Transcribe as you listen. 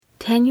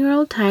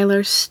10-year-old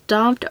Tyler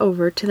stomped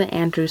over to the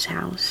Andrews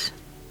house,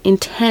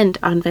 intent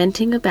on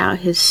venting about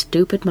his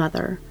stupid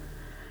mother.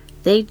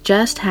 They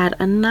just had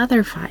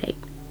another fight,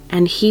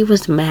 and he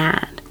was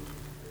mad.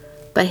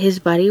 But his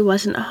buddy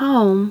wasn't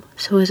home,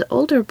 so his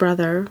older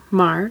brother,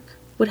 Mark,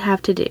 would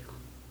have to do.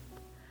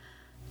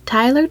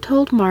 Tyler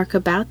told Mark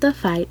about the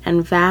fight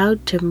and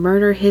vowed to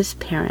murder his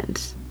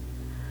parents.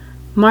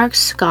 Mark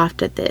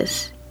scoffed at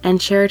this and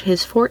shared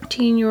his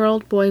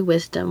 14-year-old boy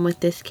wisdom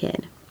with this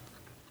kid.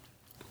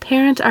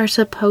 Parents are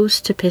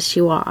supposed to piss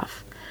you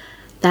off.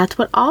 That's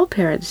what all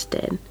parents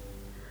did.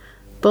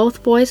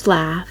 Both boys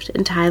laughed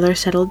and Tyler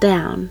settled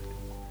down.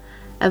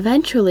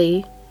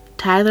 Eventually,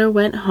 Tyler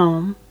went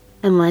home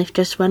and life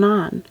just went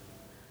on.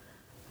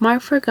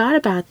 Mark forgot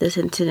about this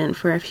incident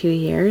for a few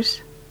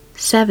years,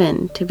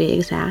 7 to be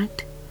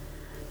exact,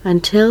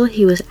 until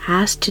he was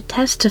asked to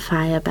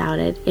testify about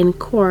it in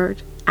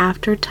court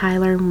after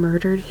Tyler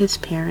murdered his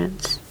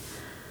parents.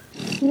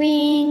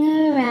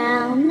 Ring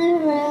around the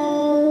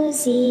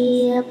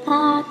rosy, a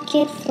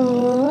pocket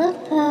full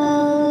of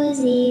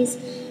posies.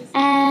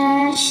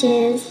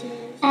 Ashes,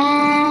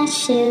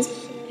 ashes,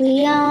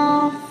 we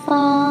all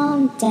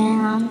fall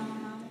down.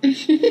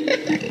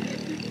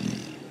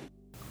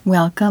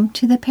 Welcome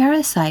to the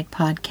Parasite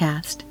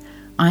Podcast.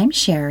 I'm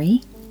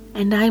Sherry.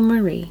 And I'm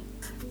Marie.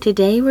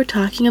 Today we're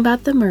talking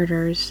about the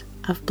murders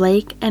of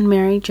Blake and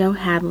Mary Jo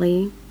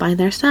Hadley by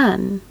their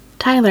son,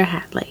 Tyler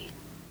Hadley.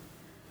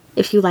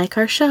 If you like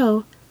our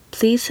show,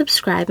 please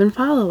subscribe and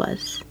follow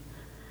us.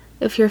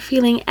 If you're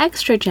feeling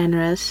extra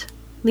generous,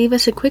 leave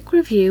us a quick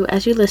review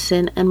as you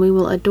listen and we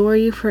will adore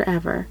you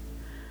forever.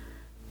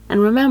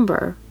 And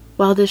remember,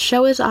 while this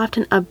show is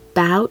often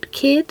about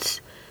kids,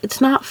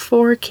 it's not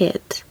for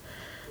kids.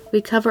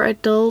 We cover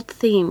adult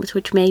themes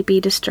which may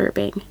be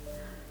disturbing.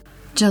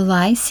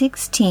 July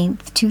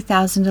 16th,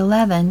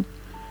 2011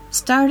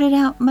 started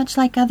out much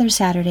like other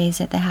Saturdays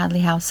at the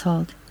Hadley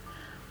household.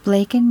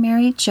 Blake and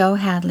Mary Jo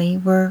Hadley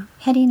were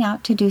heading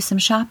out to do some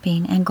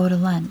shopping and go to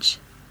lunch.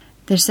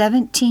 Their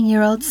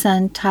 17-year-old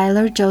son,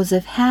 Tyler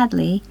Joseph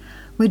Hadley,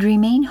 would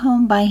remain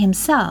home by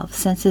himself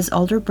since his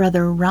older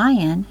brother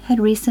Ryan had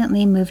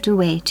recently moved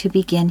away to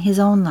begin his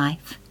own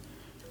life.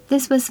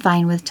 This was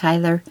fine with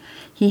Tyler.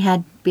 He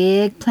had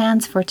big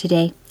plans for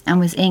today and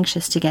was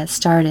anxious to get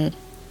started.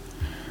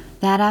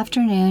 That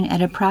afternoon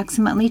at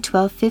approximately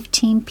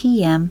 12:15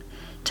 p.m.,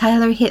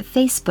 Tyler hit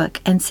Facebook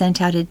and sent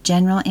out a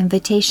general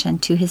invitation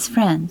to his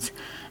friends,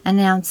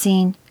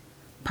 announcing,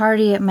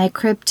 "Party at my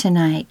crib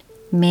tonight,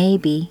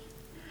 maybe."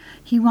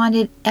 He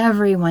wanted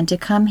everyone to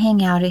come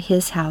hang out at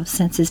his house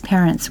since his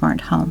parents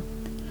weren't home.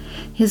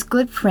 His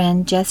good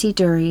friend Jesse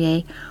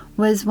Duryea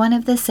was one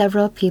of the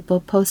several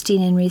people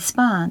posting in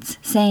response,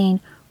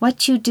 saying,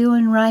 "What you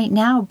doing right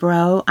now,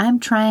 bro? I'm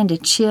trying to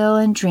chill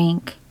and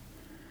drink."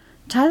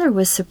 Tyler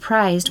was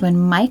surprised when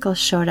Michael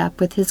showed up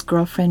with his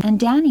girlfriend and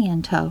Danny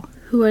in tow.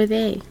 Who are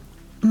they?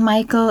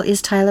 Michael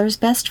is Tyler's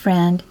best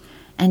friend,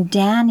 and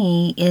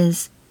Danny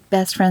is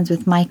best friends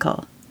with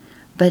Michael.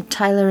 But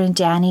Tyler and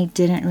Danny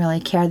didn't really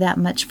care that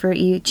much for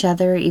each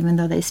other, even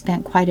though they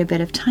spent quite a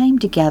bit of time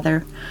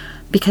together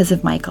because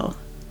of Michael.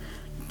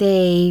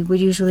 They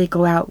would usually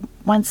go out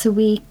once a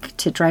week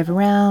to drive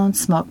around,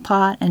 smoke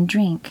pot, and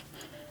drink.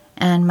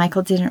 And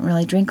Michael didn't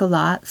really drink a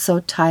lot, so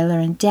Tyler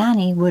and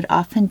Danny would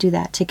often do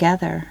that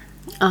together.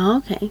 Oh,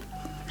 okay.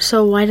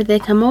 So why did they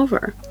come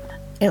over?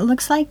 It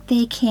looks like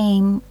they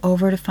came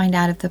over to find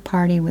out if the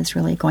party was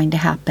really going to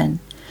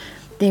happen.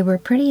 They were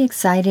pretty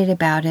excited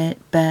about it,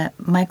 but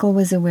Michael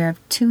was aware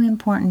of 2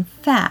 important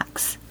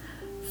facts.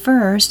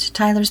 First,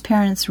 Tyler's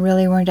parents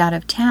really weren't out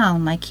of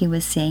town, like he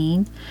was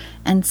saying.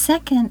 And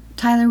second,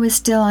 Tyler was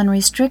still on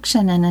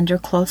restriction and under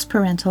close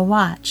parental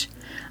watch.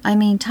 I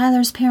mean,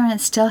 Tyler's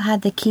parents still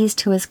had the keys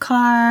to his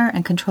car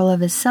and control of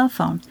his cell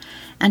phone,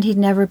 and he'd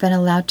never been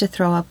allowed to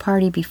throw a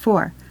party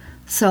before.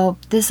 So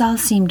this all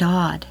seemed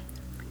odd.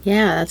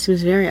 Yeah, that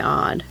seems very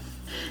odd.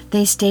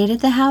 They stayed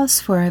at the house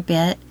for a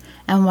bit,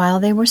 and while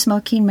they were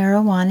smoking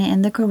marijuana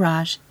in the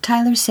garage,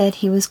 Tyler said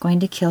he was going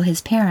to kill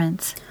his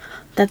parents.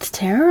 That's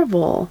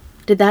terrible.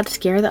 Did that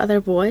scare the other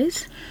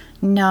boys?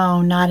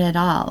 No, not at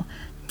all.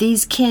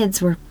 These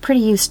kids were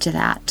pretty used to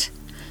that.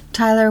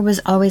 Tyler was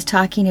always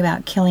talking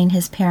about killing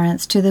his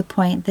parents to the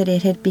point that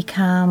it had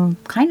become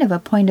kind of a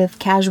point of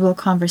casual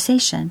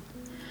conversation.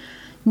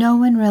 No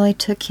one really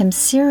took him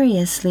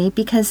seriously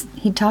because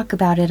he'd talk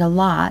about it a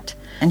lot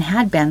and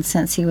had been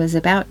since he was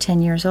about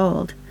 10 years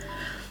old.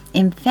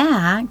 In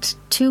fact,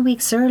 2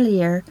 weeks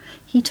earlier,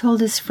 he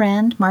told his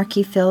friend,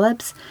 Marky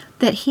Phillips,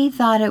 that he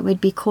thought it would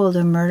be cool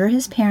to murder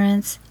his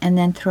parents and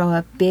then throw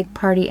a big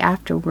party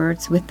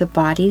afterwards with the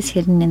bodies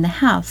hidden in the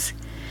house.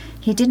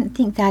 He didn't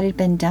think that had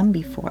been done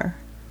before.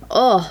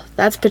 Oh,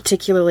 that's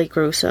particularly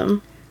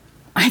gruesome.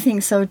 I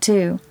think so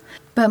too.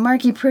 But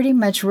Marky pretty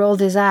much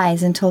rolled his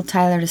eyes and told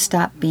Tyler to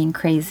stop being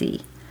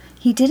crazy.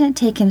 He didn't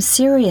take him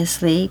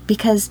seriously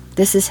because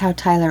this is how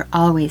Tyler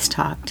always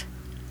talked.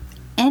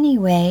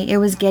 Anyway, it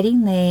was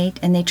getting late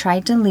and they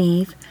tried to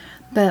leave,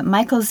 but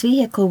Michael's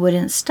vehicle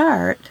wouldn't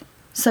start,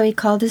 so he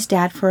called his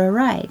dad for a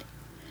ride.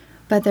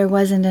 but there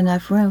wasn't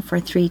enough room for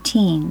 3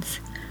 teens.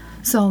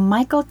 So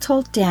Michael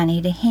told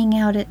Danny to hang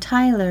out at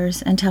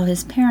Tyler's until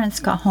his parents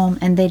got home,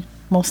 and they'd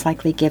most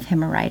likely give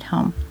him a ride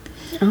home.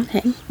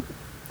 Okay.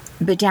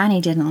 But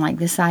Danny didn't like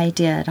this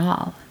idea at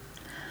all.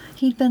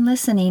 He'd been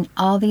listening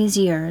all these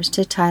years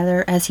to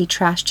Tyler as he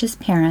trashed his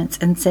parents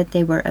and said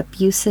they were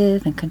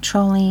abusive and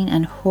controlling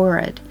and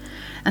horrid,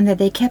 and that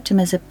they kept him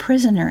as a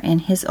prisoner in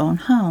his own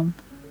home.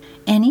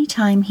 Any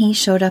time he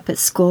showed up at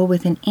school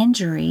with an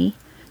injury,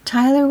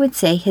 Tyler would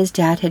say his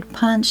dad had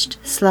punched,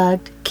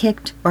 slugged,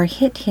 kicked, or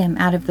hit him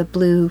out of the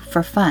blue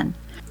for fun.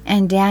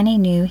 And Danny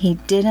knew he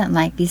didn't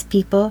like these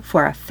people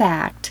for a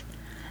fact,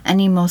 and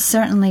he most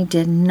certainly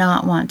did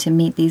not want to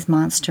meet these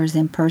monsters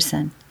in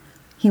person.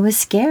 He was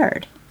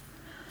scared.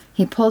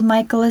 He pulled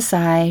Michael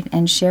aside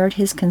and shared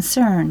his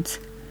concerns.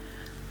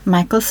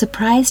 Michael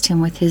surprised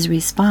him with his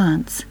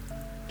response.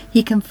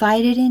 He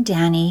confided in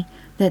Danny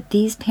that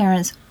these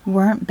parents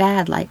weren't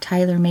bad like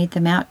Tyler made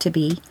them out to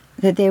be,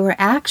 that they were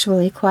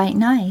actually quite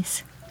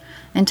nice,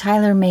 and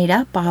Tyler made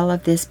up all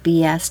of this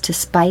BS to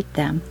spite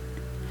them.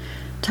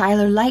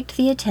 Tyler liked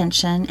the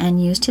attention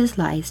and used his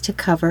lies to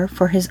cover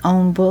for his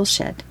own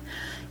bullshit.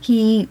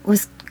 He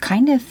was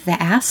kind of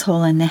the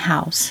asshole in the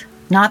house,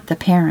 not the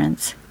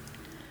parents.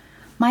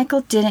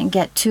 Michael didn't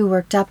get too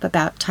worked up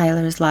about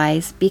Tyler's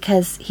lies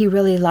because he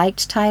really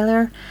liked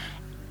Tyler,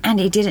 and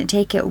he didn't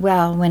take it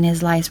well when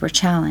his lies were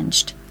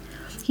challenged.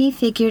 He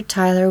figured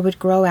Tyler would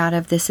grow out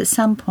of this at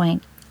some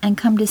point and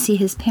come to see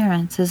his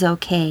parents as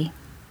okay.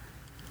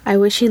 I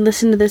wish he'd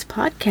listened to this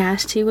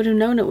podcast. He would have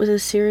known it was a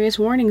serious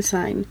warning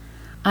sign.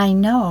 I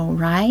know,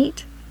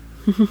 right?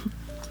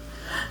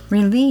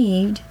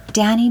 Relieved,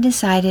 Danny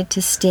decided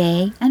to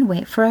stay and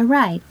wait for a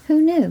ride.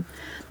 Who knew?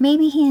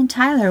 Maybe he and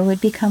Tyler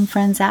would become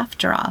friends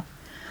after all.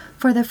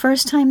 For the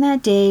first time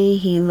that day,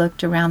 he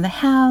looked around the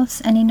house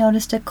and he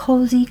noticed a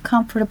cozy,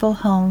 comfortable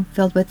home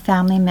filled with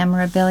family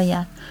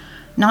memorabilia,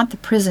 not the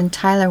prison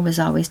Tyler was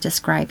always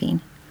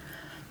describing.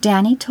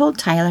 Danny told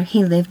Tyler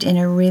he lived in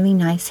a really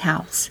nice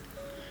house.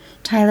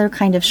 Tyler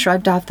kind of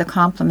shrugged off the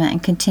compliment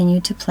and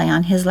continued to play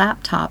on his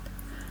laptop.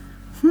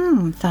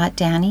 Thought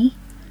Danny.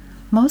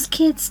 Most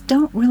kids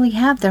don't really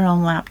have their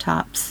own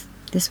laptops.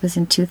 This was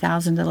in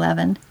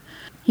 2011.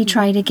 He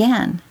tried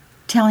again,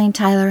 telling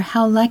Tyler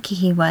how lucky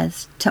he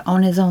was to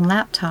own his own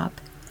laptop.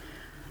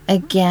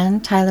 Again,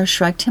 Tyler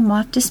shrugged him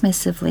off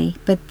dismissively,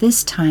 but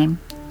this time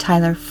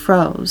Tyler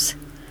froze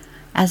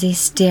as he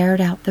stared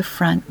out the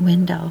front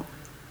window.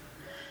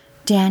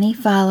 Danny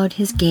followed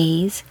his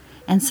gaze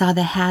and saw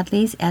the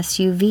Hadley's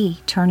SUV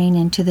turning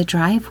into the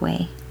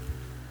driveway.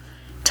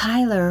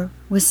 Tyler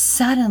was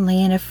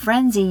suddenly in a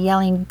frenzy,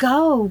 yelling,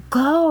 "Go,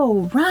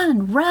 go,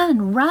 run,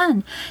 run,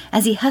 run,"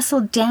 as he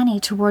hustled Danny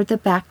toward the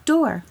back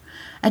door.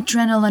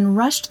 Adrenaline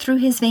rushed through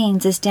his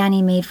veins as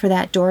Danny made for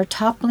that door,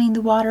 toppling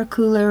the water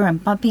cooler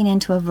and bumping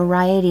into a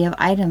variety of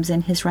items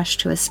in his rush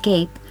to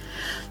escape.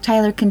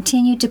 Tyler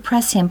continued to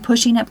press him,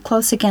 pushing up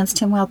close against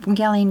him while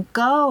yelling,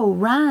 "Go,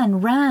 run,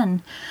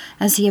 run."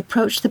 As he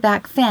approached the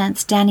back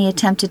fence, Danny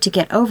attempted to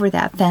get over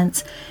that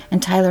fence,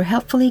 and Tyler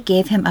helpfully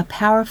gave him a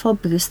powerful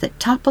boost that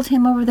toppled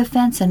him over the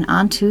fence and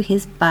onto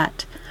his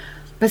butt.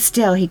 But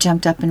still he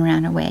jumped up and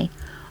ran away,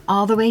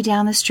 all the way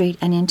down the street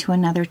and into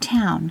another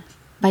town.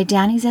 By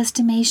Danny's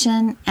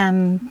estimation,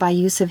 and by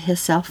use of his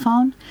cell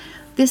phone,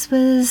 this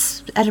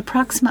was at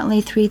approximately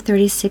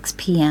 3:36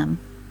 p.m.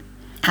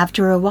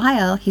 After a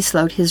while, he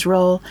slowed his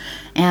roll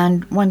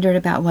and wondered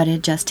about what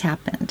had just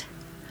happened.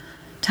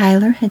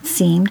 Tyler had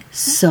seemed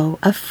so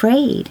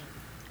afraid.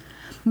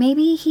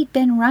 Maybe he'd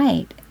been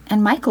right,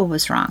 and Michael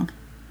was wrong.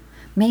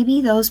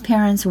 Maybe those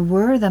parents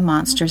were the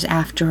monsters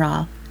after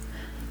all.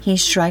 He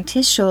shrugged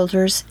his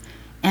shoulders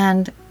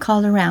and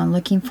called around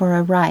looking for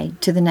a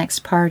ride to the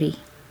next party.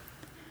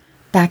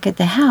 Back at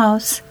the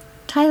house,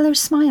 Tyler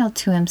smiled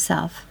to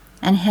himself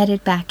and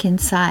headed back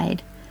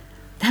inside.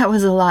 That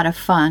was a lot of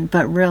fun,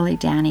 but really,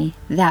 Danny,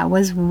 that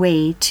was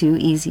way too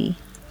easy.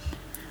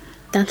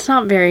 That's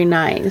not very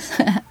nice.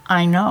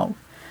 I know.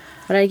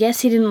 But I guess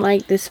he didn't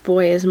like this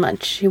boy as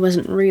much. He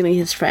wasn't really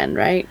his friend,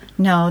 right?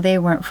 No, they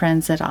weren't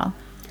friends at all.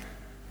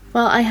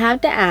 Well, I have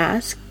to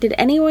ask, did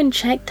anyone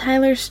check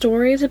Tyler's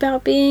stories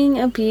about being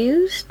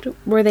abused?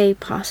 Were they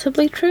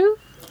possibly true?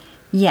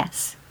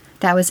 Yes.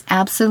 That was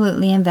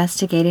absolutely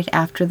investigated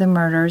after the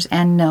murders,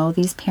 and no,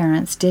 these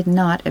parents did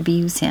not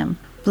abuse him.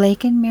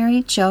 Blake and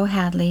Mary Jo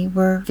Hadley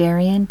were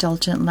very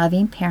indulgent,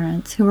 loving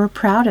parents who were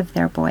proud of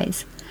their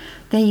boys.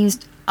 They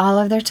used all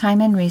of their time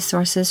and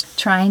resources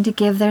trying to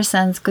give their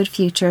sons good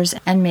futures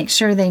and make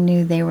sure they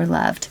knew they were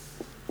loved.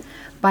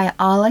 By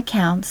all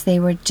accounts, they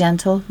were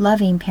gentle,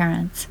 loving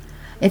parents.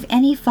 If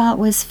any fault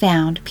was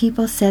found,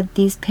 people said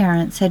these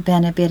parents had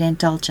been a bit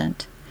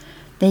indulgent.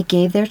 They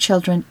gave their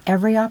children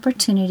every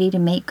opportunity to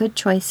make good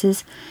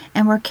choices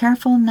and were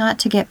careful not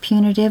to get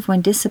punitive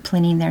when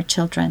disciplining their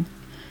children.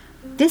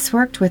 This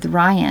worked with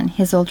Ryan,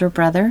 his older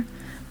brother,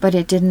 but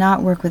it did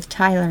not work with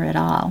Tyler at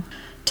all.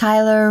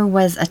 Tyler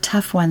was a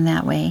tough one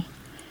that way.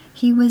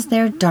 He was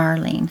their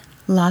darling,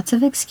 Lots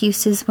of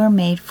excuses were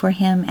made for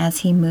him as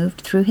he moved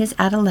through his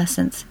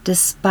adolescence,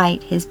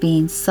 despite his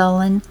being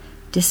sullen,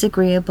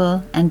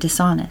 disagreeable, and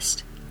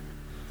dishonest.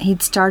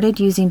 He'd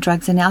started using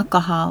drugs and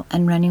alcohol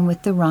and running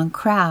with the wrong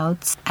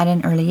crowds at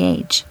an early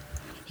age.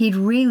 He'd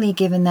really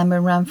given them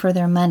a run for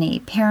their money,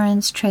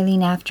 parents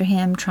trailing after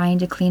him, trying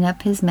to clean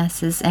up his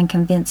messes and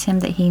convince him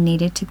that he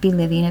needed to be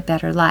living a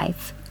better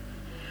life.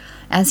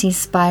 As he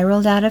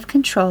spiraled out of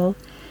control,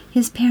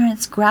 his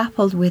parents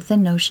grappled with the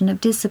notion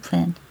of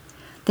discipline.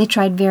 They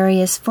tried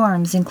various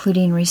forms,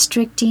 including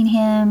restricting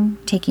him,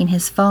 taking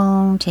his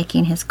phone,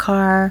 taking his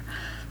car,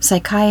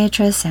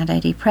 psychiatrists,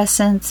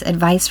 antidepressants,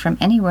 advice from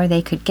anywhere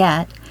they could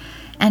get,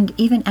 and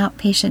even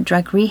outpatient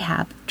drug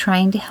rehab,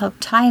 trying to help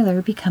Tyler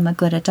become a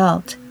good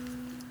adult.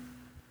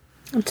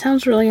 It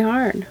sounds really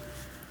hard.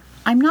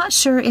 I'm not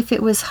sure if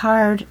it was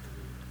hard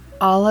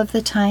all of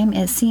the time.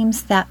 It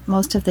seems that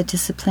most of the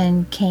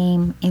discipline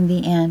came in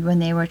the end when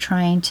they were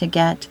trying to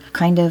get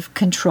kind of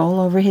control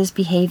over his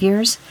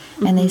behaviors,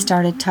 and they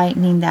started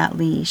tightening that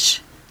leash.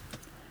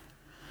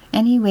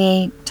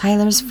 Anyway,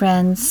 Tyler's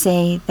friends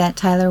say that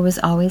Tyler was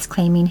always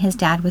claiming his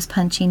dad was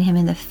punching him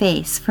in the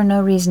face for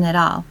no reason at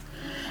all.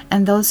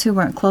 And those who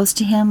weren't close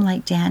to him,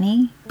 like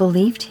Danny,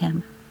 believed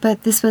him.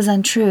 But this was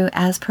untrue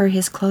as per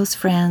his close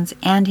friends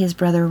and his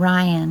brother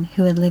Ryan,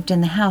 who had lived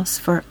in the house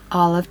for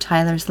all of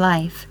Tyler's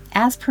life.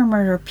 As per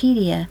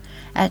Murderpedia,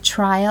 at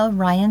trial,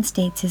 Ryan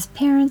states his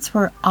parents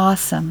were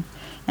awesome,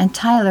 and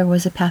Tyler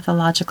was a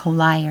pathological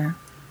liar.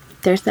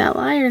 There's that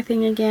liar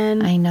thing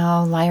again. I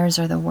know, liars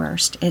are the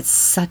worst. It's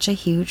such a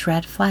huge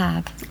red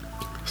flag.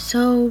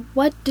 So,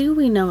 what do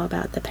we know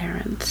about the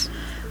parents?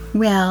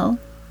 Well,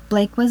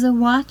 Blake was a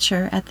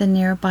watcher at the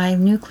nearby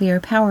nuclear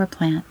power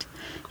plant.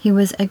 He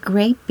was a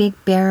great big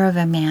bear of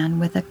a man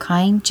with a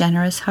kind,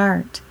 generous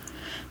heart.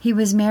 He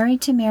was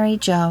married to Mary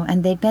Jo,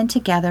 and they'd been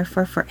together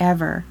for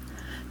forever.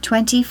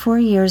 24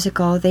 years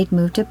ago, they'd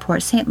moved to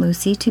Port St.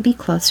 Lucie to be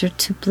closer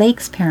to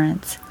Blake's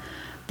parents.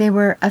 They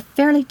were a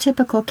fairly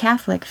typical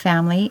Catholic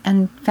family,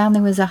 and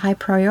family was a high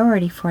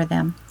priority for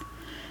them.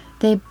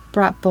 They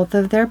brought both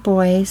of their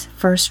boys,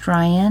 first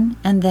Ryan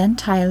and then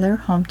Tyler,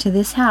 home to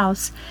this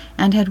house,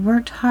 and had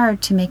worked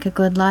hard to make a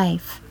good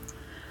life.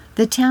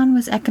 The town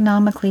was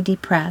economically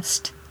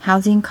depressed.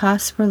 Housing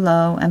costs were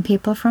low, and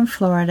people from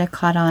Florida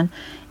caught on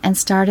and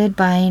started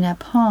buying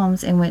up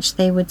homes in which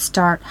they would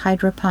start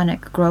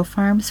hydroponic grow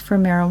farms for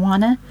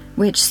marijuana,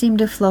 which seemed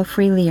to flow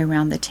freely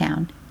around the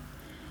town.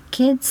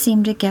 Kids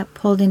seemed to get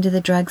pulled into the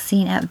drug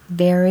scene at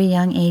very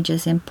young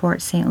ages in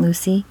Port St.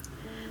 Lucie.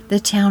 The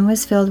town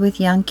was filled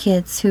with young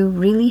kids who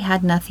really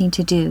had nothing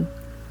to do,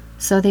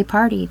 so they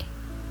partied.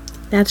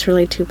 That's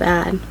really too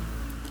bad.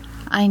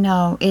 I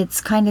know,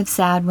 it's kind of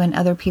sad when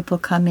other people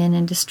come in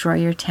and destroy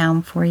your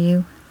town for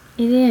you.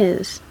 It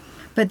is.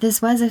 But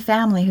this was a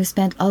family who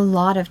spent a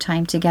lot of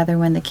time together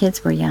when the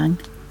kids were young.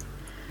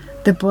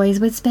 The boys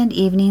would spend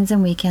evenings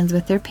and weekends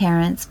with their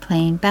parents,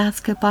 playing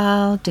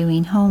basketball,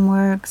 doing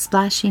homework,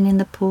 splashing in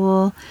the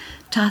pool,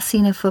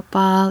 tossing a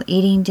football,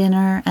 eating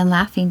dinner, and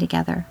laughing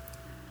together.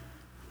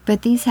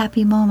 But these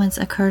happy moments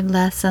occurred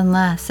less and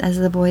less as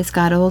the boys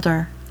got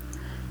older.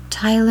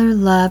 Tyler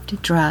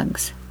loved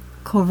drugs,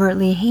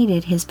 covertly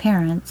hated his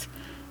parents,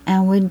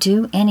 and would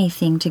do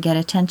anything to get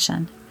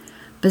attention.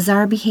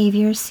 Bizarre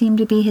behaviors seemed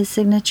to be his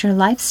signature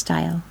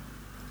lifestyle.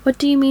 What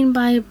do you mean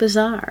by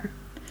bizarre?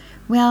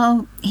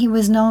 Well, he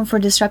was known for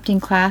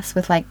disrupting class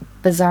with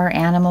bizarre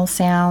animal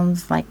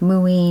sounds, like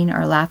mooing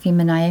or laughing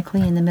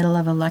maniacally in the middle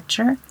of a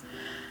lecture.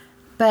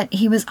 But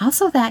he was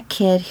also that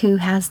kid who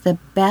has the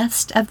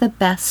best of the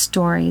best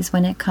stories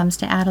when it comes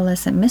to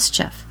adolescent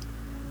mischief.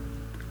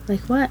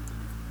 Like what?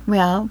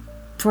 Well,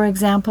 for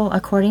example,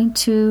 according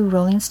to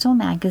Rolling Stone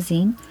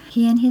magazine,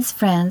 he and his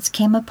friends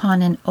came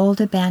upon an old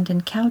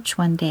abandoned couch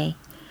one day,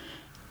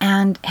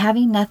 and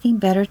having nothing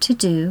better to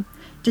do,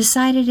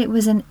 decided it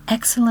was an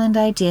excellent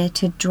idea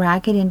to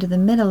drag it into the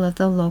middle of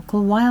the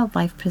local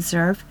wildlife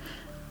preserve,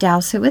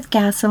 douse it with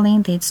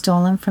gasoline they'd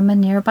stolen from a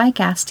nearby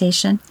gas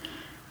station,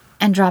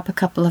 and drop a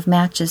couple of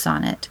matches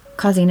on it,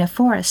 causing a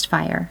forest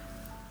fire.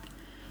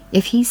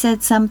 If he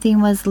said something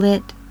was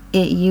lit,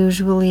 it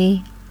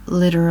usually,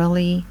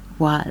 literally,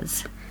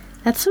 was.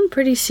 That's some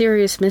pretty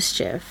serious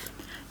mischief.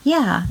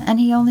 Yeah, and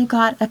he only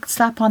got a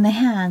slap on the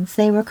hands.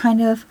 They were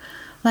kind of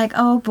like,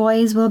 oh,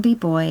 boys will be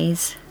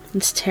boys.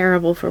 It's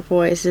terrible for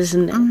boys,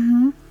 isn't it?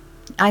 Mm-hmm.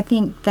 I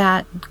think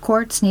that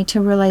courts need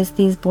to realize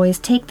these boys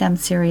take them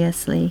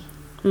seriously.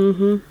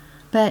 Mm-hmm.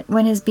 But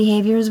when his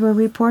behaviors were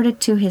reported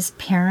to his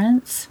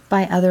parents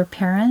by other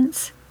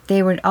parents,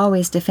 they would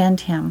always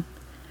defend him.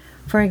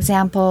 For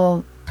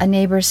example, a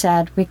neighbor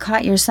said, "We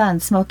caught your son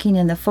smoking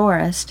in the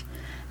forest,"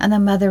 and the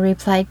mother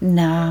replied,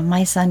 "Nah,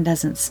 my son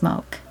doesn't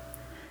smoke."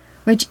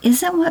 Which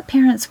isn't what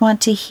parents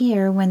want to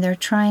hear when they're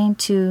trying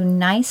to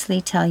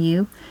nicely tell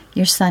you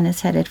your son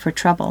is headed for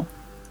trouble.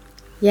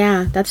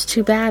 Yeah, that's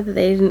too bad that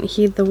they didn't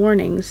heed the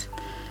warnings.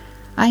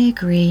 I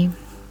agree.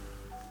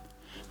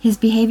 His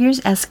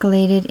behaviors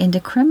escalated into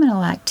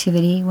criminal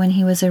activity when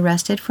he was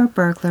arrested for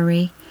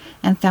burglary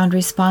and found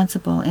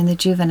responsible in the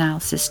juvenile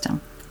system.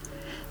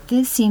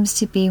 This seems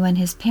to be when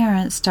his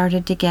parents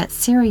started to get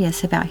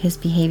serious about his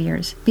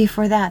behaviors.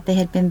 Before that, they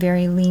had been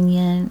very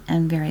lenient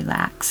and very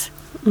lax.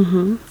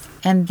 Mm-hmm.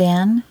 And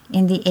then,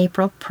 in the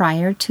April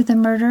prior to the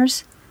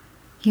murders,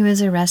 he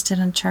was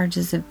arrested on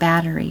charges of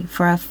battery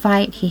for a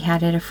fight he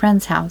had at a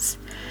friend's house,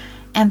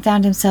 and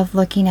found himself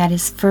looking at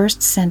his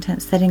first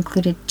sentence that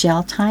included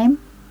jail time,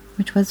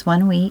 which was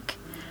 1 week,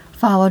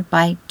 followed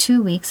by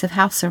 2 weeks of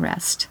house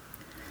arrest.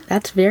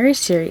 That's very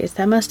serious.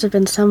 That must have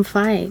been some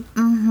fight.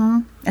 Mm-hmm.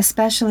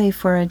 Especially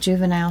for a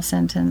juvenile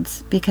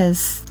sentence,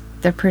 because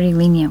they're pretty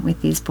lenient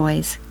with these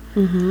boys.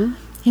 Mm-hmm.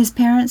 His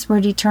parents were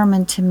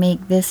determined to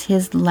make this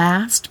his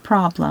last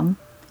problem,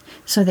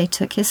 so they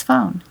took his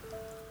phone.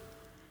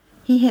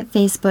 He hit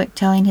Facebook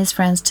telling his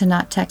friends to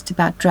not text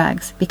about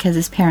drugs because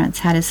his parents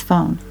had his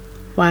phone.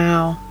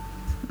 Wow.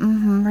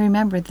 Mm-hmm.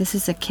 Remember, this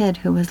is a kid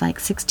who was like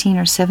 16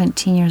 or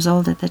 17 years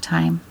old at the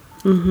time.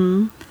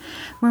 Mm-hmm.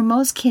 Where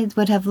most kids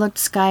would have looked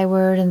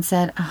skyward and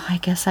said, "Oh, I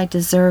guess I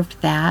deserved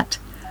that,"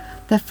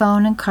 the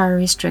phone and car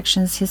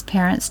restrictions his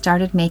parents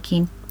started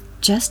making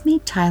just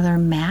made Tyler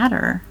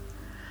madder.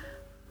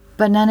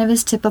 But none of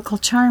his typical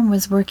charm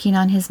was working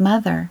on his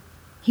mother.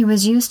 He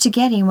was used to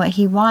getting what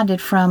he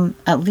wanted from,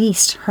 at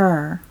least,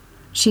 her.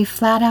 She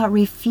flat out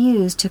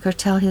refused to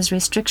curtail his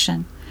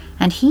restriction,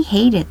 and he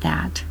hated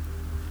that.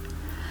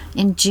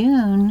 In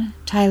June,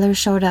 Tyler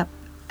showed up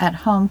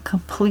at home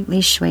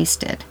completely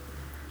wasted.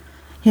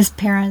 His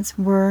parents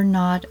were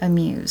not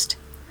amused.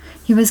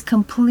 He was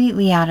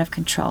completely out of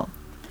control.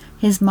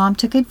 His mom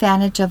took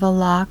advantage of a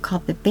law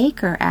called the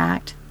Baker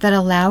Act that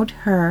allowed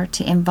her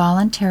to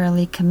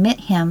involuntarily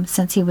commit him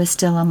since he was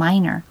still a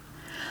minor.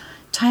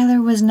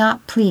 Tyler was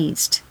not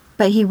pleased,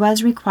 but he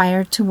was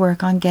required to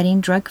work on getting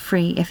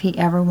drug-free if he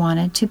ever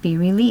wanted to be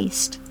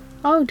released.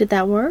 Oh, did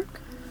that work?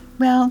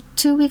 Well,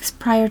 2 weeks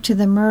prior to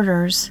the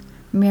murders,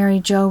 Mary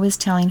Jo was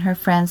telling her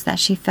friends that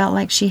she felt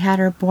like she had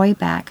her boy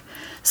back,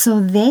 so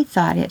they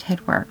thought it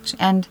had worked.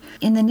 And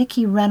in the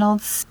Nikki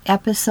Reynolds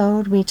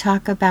episode, we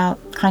talk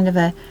about kind of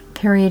a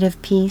period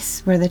of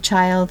peace where the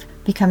child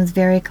becomes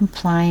very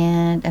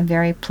compliant and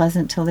very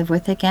pleasant to live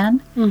with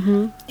again.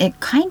 Mm-hmm. It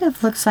kind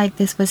of looks like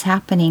this was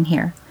happening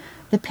here.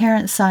 The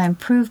parents saw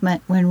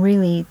improvement when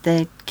really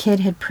the kid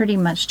had pretty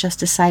much just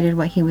decided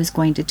what he was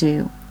going to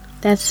do.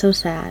 That's so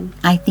sad.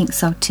 I think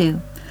so too.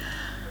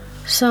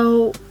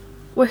 So,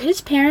 were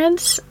his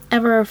parents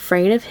ever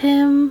afraid of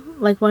him?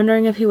 Like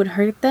wondering if he would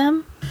hurt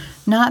them?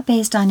 Not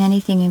based on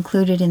anything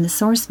included in the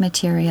source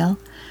material.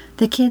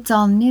 The kids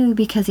all knew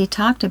because he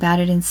talked about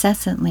it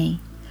incessantly.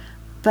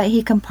 But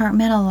he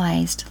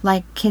compartmentalized,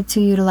 like kids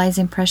who utilize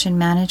impression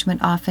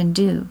management often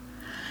do.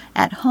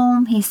 At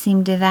home, he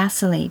seemed to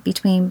vacillate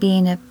between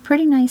being a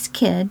pretty nice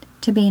kid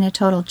to being a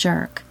total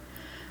jerk.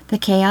 The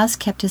chaos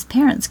kept his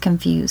parents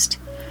confused.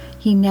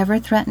 He never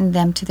threatened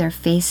them to their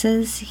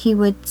faces. He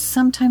would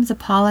sometimes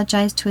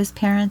apologize to his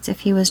parents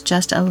if he was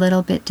just a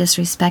little bit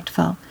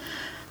disrespectful.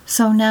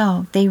 So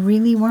no, they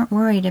really weren't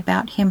worried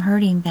about him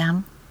hurting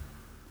them.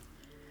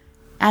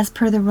 As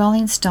per the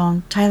Rolling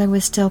Stone, Tyler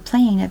was still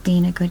playing at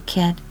being a good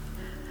kid.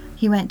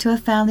 He went to a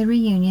family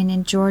reunion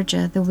in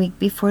Georgia the week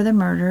before the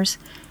murders,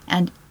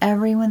 and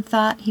everyone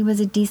thought he was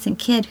a decent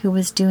kid who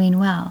was doing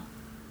well.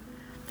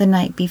 The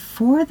night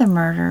before the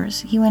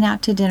murders, he went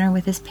out to dinner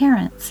with his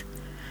parents.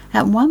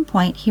 At one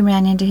point, he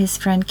ran into his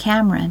friend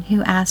Cameron,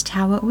 who asked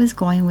how it was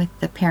going with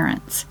the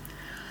parents.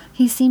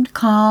 He seemed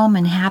calm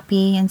and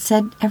happy and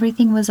said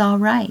everything was all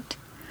right.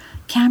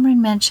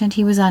 Cameron mentioned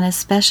he was on a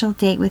special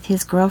date with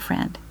his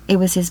girlfriend. It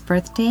was his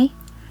birthday.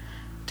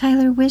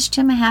 Tyler wished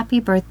him a happy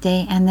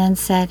birthday and then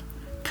said,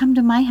 "Come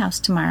to my house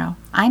tomorrow.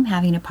 I'm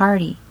having a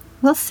party.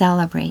 We'll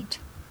celebrate."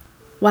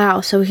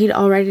 Wow, so he'd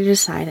already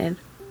decided.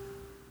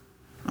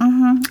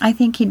 I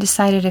think he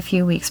decided a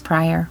few weeks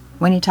prior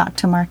when he talked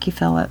to Marky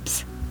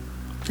Phillips.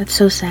 That's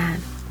so sad.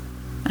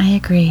 I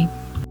agree.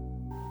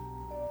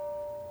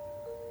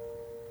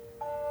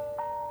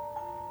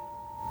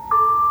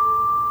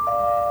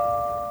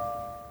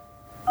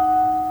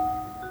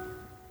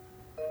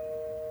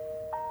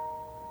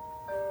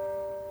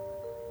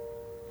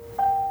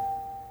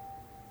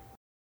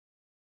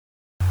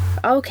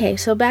 Okay,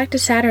 so back to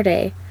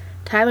Saturday.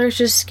 Tyler's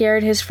just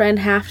scared his friend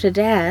half to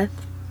death.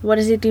 What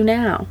does he do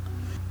now?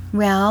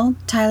 Well,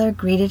 Tyler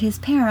greeted his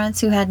parents,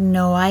 who had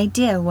no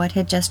idea what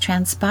had just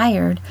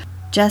transpired,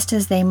 just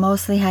as they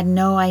mostly had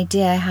no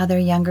idea how their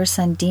younger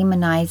son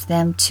demonized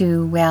them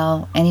to,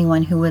 well,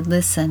 anyone who would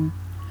listen.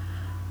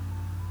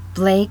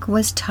 Blake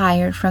was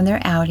tired from their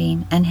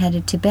outing and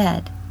headed to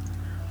bed.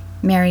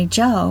 Mary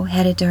Jo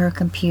headed to her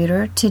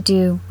computer to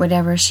do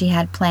whatever she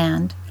had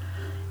planned,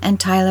 and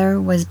Tyler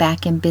was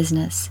back in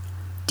business.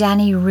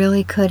 Danny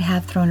really could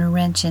have thrown a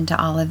wrench into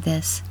all of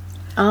this.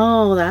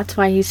 Oh, that's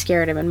why he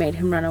scared him and made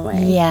him run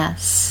away.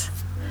 Yes.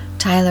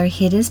 Tyler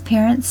hid his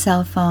parents'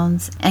 cell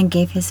phones and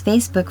gave his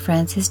Facebook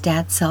friends his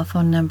dad's cell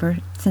phone number,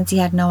 since he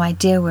had no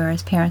idea where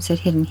his parents had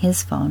hidden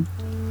his phone.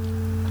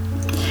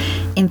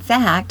 In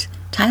fact,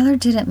 Tyler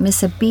didn't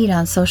miss a beat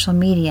on social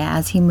media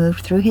as he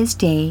moved through his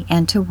day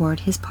and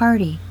toward his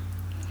party.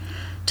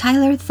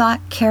 Tyler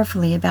thought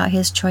carefully about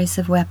his choice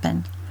of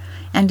weapon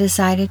and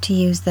decided to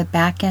use the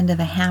back end of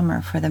a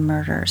hammer for the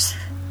murders.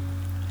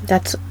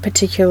 That's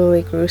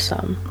particularly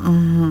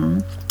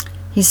gruesome.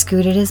 He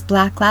scooted his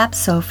black lap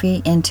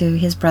Sophie into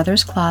his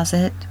brother's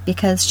closet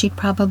because she'd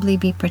probably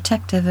be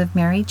protective of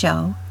Mary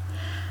Jo,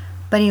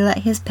 but he let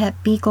his pet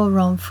beagle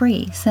roam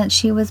free since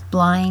she was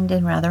blind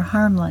and rather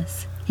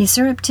harmless. He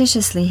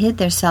surreptitiously hid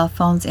their cell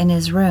phones in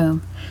his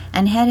room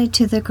and headed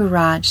to the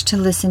garage to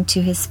listen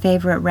to his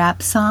favorite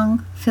rap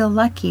song, Feel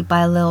Lucky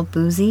by Lil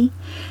Boozy,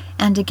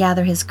 and to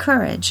gather his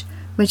courage,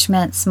 which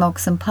meant smoke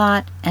some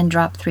pot and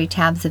drop 3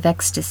 tabs of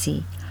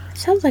ecstasy.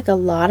 Sounds like a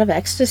lot of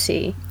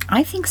ecstasy.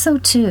 I think so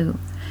too.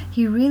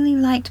 He really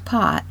liked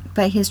pot,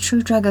 but his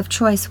true drug of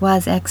choice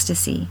was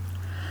ecstasy.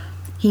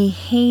 He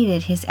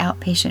hated his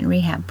outpatient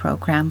rehab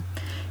program.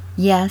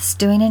 Yes,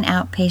 doing an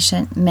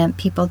outpatient meant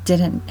people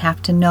didn't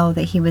have to know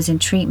that he was in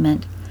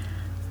treatment.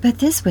 But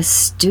this was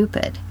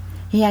stupid.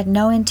 He had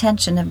no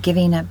intention of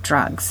giving up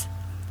drugs.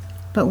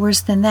 But worse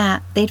than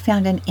that, they'd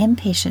found an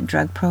inpatient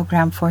drug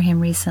program for him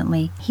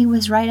recently. He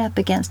was right up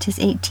against his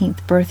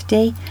 18th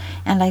birthday,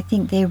 and I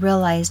think they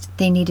realized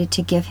they needed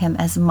to give him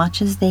as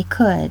much as they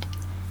could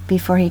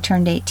before he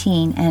turned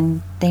 18,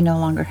 and they no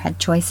longer had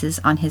choices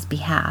on his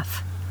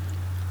behalf.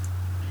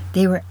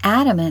 They were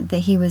adamant that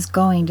he was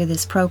going to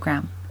this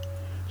program.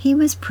 He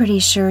was pretty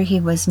sure he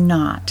was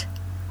not.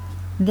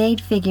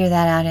 They'd figure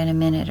that out in a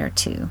minute or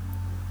two.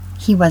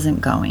 He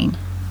wasn't going.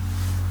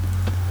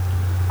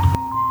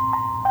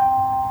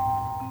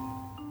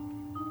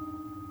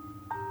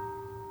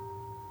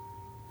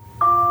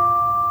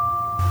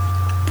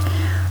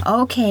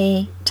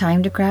 Okay,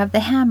 time to grab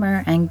the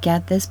hammer and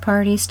get this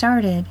party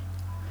started.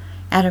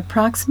 At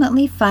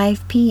approximately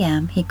 5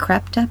 p.m., he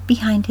crept up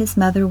behind his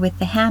mother with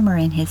the hammer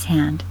in his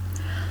hand.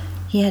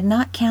 He had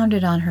not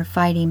counted on her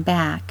fighting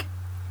back,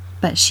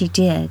 but she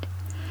did,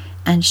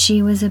 and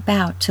she was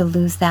about to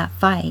lose that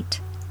fight.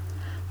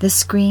 The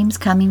screams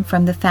coming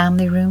from the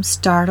family room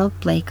startled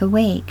Blake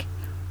awake.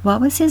 What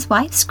was his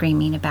wife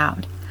screaming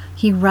about?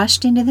 He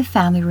rushed into the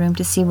family room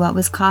to see what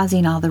was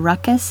causing all the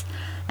ruckus,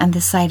 and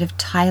the sight of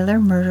Tyler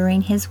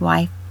murdering his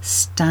wife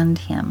stunned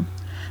him,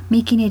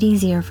 making it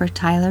easier for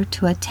Tyler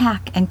to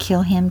attack and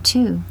kill him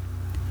too.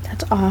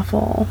 That's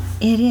awful.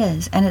 It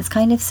is, and it's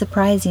kind of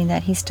surprising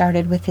that he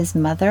started with his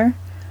mother.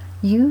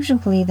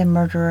 Usually the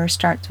murderer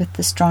starts with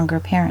the stronger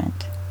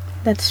parent.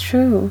 That's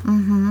true.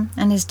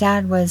 And his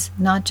dad was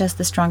not just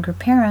the stronger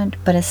parent,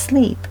 but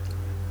asleep.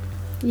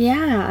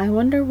 Yeah, I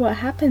wonder what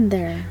happened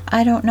there.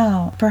 I don't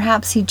know.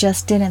 Perhaps he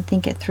just didn't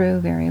think it through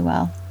very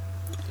well.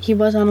 He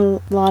was on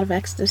a lot of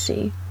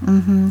ecstasy.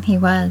 He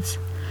was.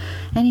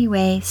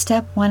 Anyway,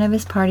 step 1 of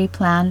his party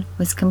plan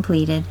was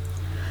completed.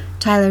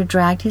 Tyler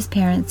dragged his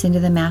parents into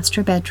the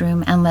master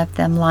bedroom and left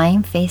them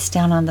lying face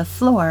down on the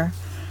floor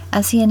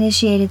as he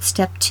initiated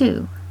step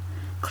 2.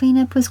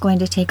 Cleanup was going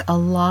to take a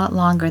lot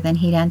longer than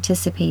he'd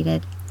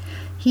anticipated.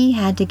 He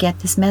had to get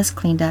this mess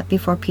cleaned up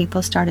before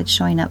people started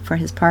showing up for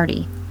his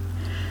party.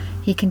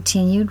 He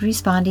continued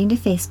responding to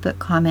Facebook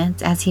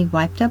comments as he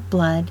wiped up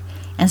blood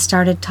and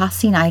started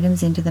tossing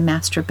items into the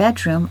master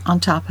bedroom on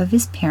top of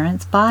his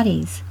parents'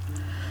 bodies.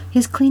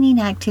 His cleaning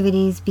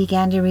activities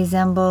began to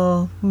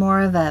resemble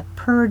more of a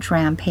purge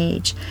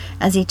rampage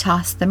as he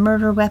tossed the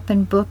murder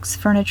weapon, books,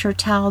 furniture,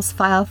 towels,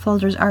 file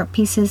folders, art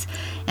pieces,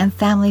 and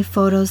family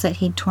photos that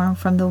he'd torn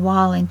from the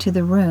wall into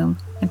the room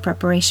in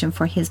preparation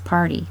for his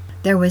party.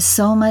 There was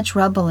so much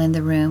rubble in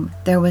the room,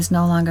 there was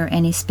no longer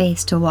any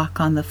space to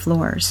walk on the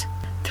floors.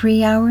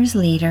 3 hours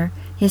later,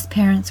 his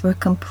parents were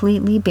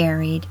completely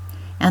buried,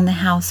 and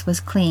the house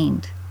was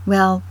cleaned.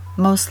 Well,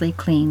 mostly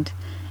cleaned,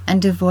 and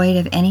devoid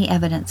of any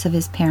evidence of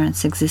his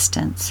parents'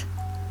 existence.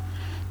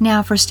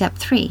 Now for step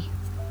 3.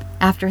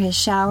 After his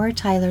shower,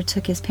 Tyler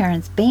took his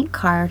parents' bank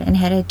card and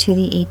headed to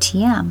the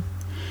ATM.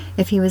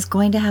 If he was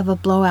going to have a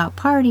blowout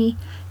party,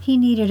 he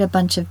needed a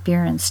bunch of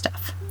beer and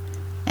stuff,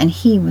 and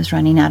he was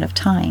running out of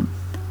time.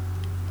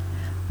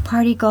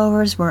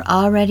 Partygoers were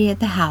already at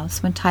the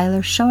house when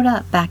Tyler showed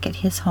up back at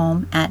his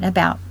home at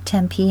about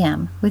 10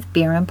 p.m. with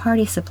beer and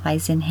party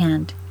supplies in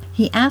hand.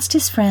 He asked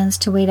his friends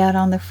to wait out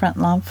on the front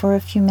lawn for a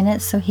few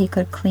minutes so he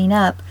could clean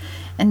up,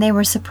 and they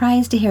were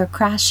surprised to hear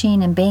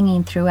crashing and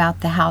banging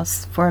throughout the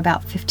house for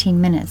about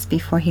 15 minutes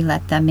before he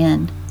let them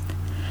in.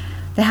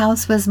 The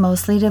house was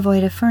mostly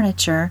devoid of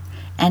furniture,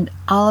 and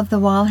all of the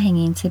wall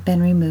hangings had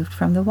been removed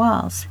from the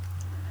walls.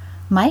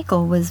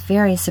 Michael was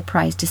very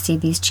surprised to see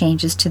these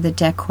changes to the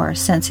decor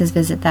since his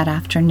visit that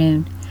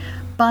afternoon,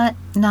 but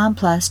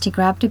nonplussed, he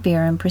grabbed a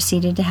beer and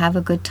proceeded to have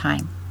a good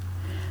time.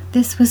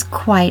 This was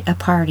quite a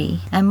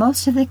party, and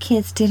most of the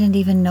kids didn't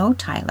even know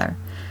Tyler.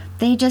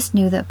 They just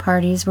knew that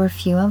parties were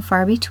few and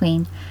far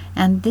between,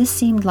 and this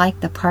seemed like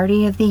the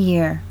party of the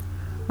year,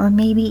 or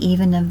maybe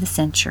even of the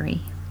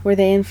century. Were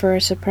they in for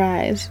a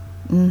surprise?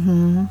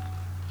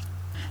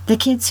 The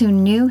kids who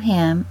knew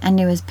him and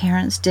knew his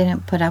parents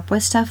didn't put up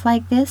with stuff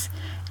like this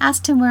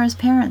asked him where his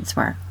parents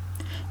were.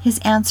 His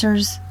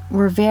answers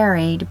were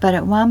varied, but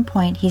at one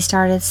point he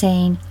started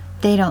saying,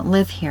 "They don't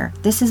live here.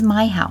 This is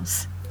my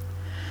house."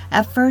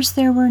 At first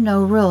there were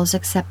no rules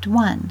except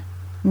one: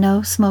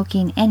 no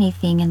smoking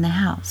anything in the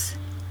house.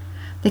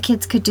 The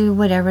kids could do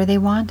whatever they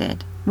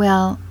wanted.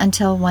 Well,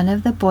 until one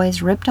of the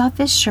boys ripped off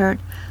his shirt,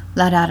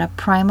 let out a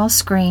primal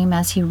scream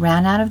as he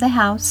ran out of the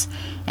house,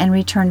 and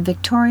returned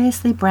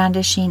victoriously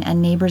brandishing a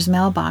neighbor's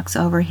mailbox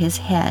over his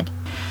head.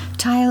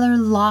 Tyler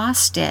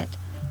lost it,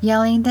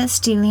 yelling that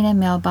stealing a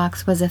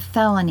mailbox was a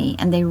felony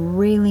and they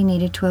really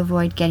needed to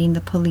avoid getting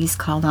the police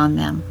called on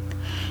them.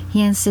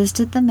 He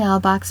insisted the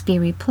mailbox be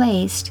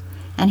replaced,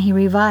 and he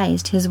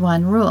revised his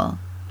one rule.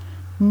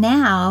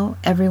 Now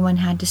everyone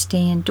had to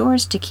stay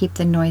indoors to keep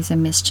the noise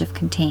and mischief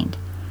contained,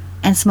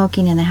 and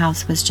smoking in the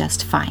house was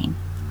just fine.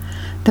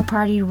 The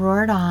party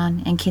roared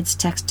on, and kids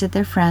texted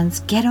their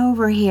friends, "Get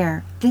over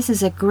here. This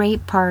is a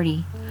great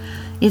party."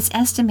 It's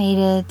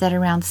estimated that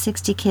around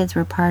 60 kids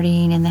were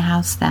partying in the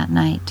house that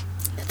night.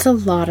 It's a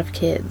lot of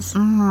kids.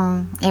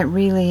 It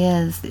really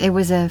is. It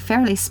was a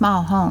fairly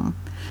small home.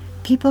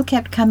 People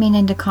kept coming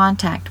into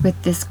contact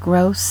with this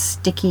gross,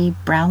 sticky,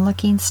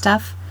 brown-looking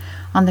stuff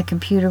on the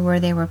computer where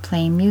they were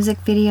playing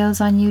music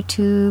videos on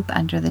YouTube,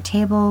 under the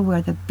table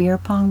where the beer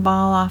pong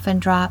ball often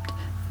dropped,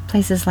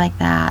 places like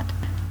that.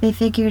 They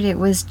figured it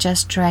was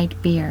just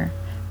dried beer.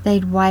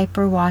 They'd wipe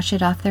or wash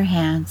it off their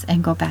hands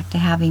and go back to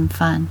having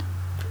fun.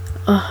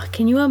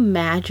 Can you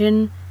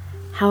imagine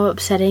how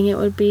upsetting it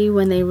would be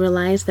when they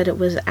realized that it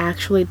was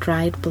actually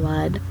dried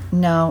blood?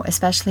 No,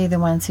 especially the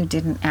ones who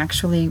didn't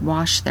actually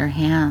wash their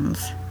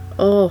hands.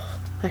 I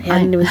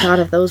hadn't even thought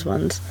of those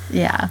ones.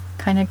 Yeah,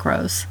 kind of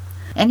gross.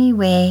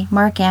 Anyway,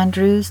 Mark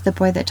Andrews, the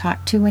boy that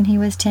talked to when he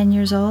was 10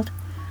 years old,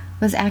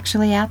 was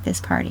actually at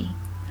this party.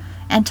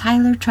 And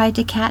Tyler tried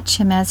to catch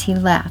him as he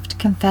left,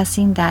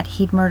 confessing that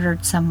he'd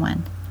murdered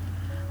someone.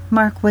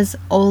 Mark was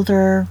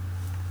older,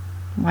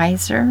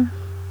 wiser,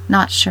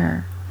 not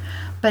sure.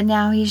 But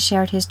now he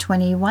shared his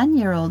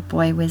 21-year-old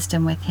boy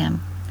wisdom with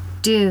him.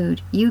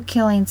 "Dude, you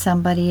killing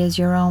somebody is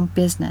your own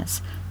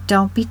business.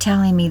 Don't be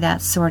telling me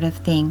that sort of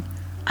thing.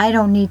 I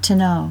don't need to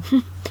know."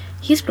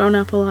 He's grown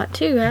up a lot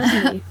too,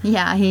 hasn't he?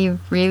 Yeah, he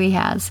really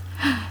has.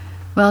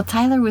 Well,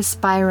 Tyler was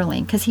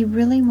spiraling because he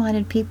really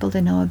wanted people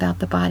to know about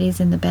the bodies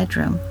in the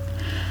bedroom.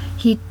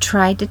 He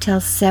tried to tell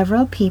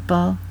several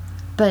people,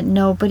 but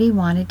nobody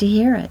wanted to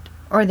hear it,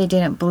 or they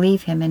didn't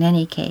believe him in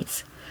any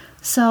case.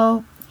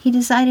 So he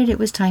decided it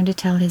was time to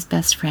tell his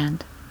best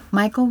friend.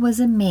 Michael was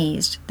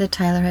amazed that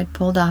Tyler had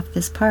pulled off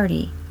this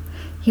party.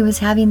 He was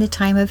having the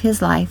time of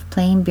his life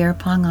playing beer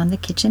pong on the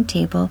kitchen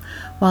table,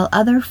 while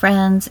other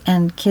friends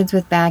and kids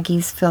with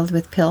baggies filled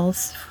with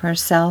pills for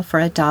sale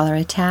for $1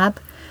 a tab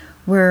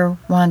were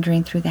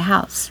wandering through the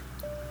house.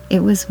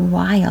 It was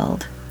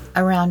wild.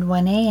 Around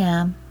 1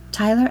 a.m.,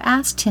 Tyler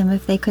asked him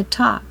if they could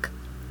talk.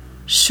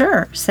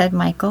 "Sure," said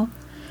Michael,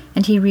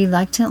 and he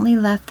reluctantly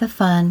left the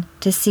fun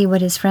to see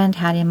what his friend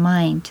had in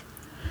mind.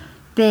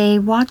 They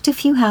walked a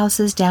few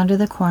houses down to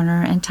the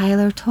corner, and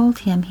Tyler told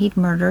him he'd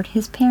murdered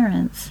his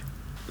parents.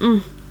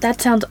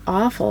 That sounds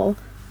awful,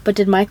 but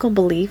did Michael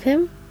believe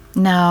him?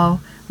 No,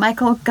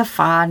 Michael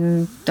guffawed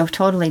and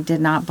totally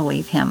did not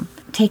believe him.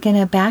 Taken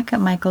aback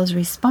at Michael's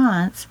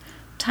response,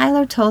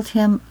 Tyler told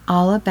him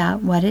all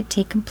about what had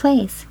taken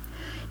place.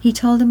 He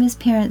told him his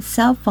parents'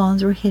 cell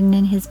phones were hidden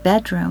in his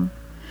bedroom.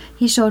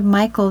 He showed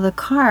Michael the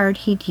card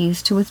he'd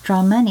used to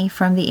withdraw money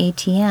from the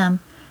ATM,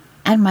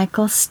 and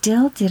Michael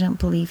still didn't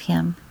believe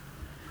him.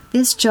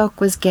 This joke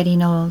was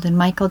getting old, and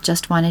Michael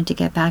just wanted to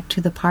get back to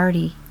the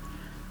party.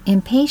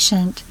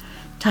 Impatient,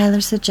 Tyler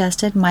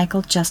suggested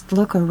Michael just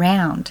look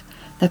around.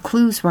 The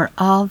clues were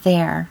all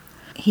there.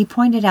 He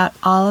pointed out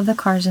all of the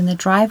cars in the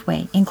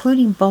driveway,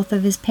 including both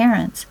of his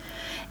parents,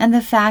 and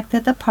the fact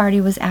that the party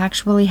was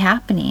actually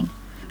happening.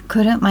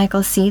 Couldn't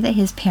Michael see that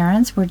his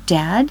parents were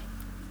dead?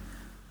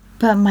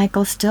 But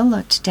Michael still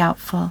looked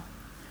doubtful.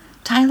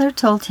 Tyler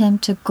told him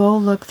to go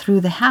look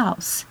through the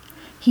house.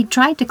 He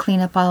tried to clean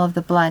up all of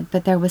the blood,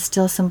 but there was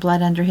still some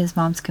blood under his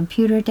mom's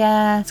computer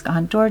desk,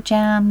 on door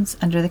jambs,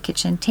 under the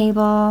kitchen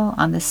table,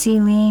 on the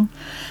ceiling.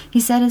 He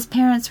said his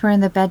parents were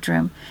in the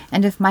bedroom,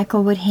 and if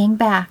Michael would hang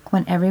back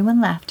when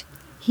everyone left,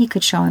 he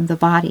could show him the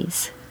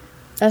bodies.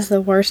 That's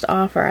the worst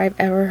offer I've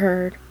ever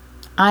heard.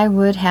 I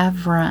would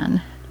have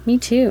run. Me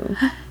too.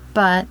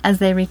 But as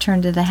they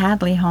returned to the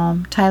Hadley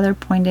home, Tyler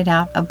pointed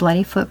out a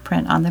bloody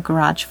footprint on the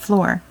garage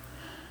floor.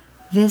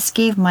 This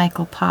gave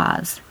Michael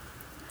pause.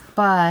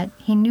 But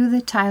he knew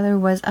that Tyler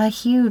was a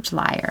huge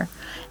liar,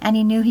 and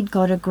he knew he'd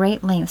go to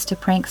great lengths to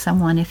prank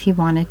someone if he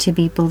wanted to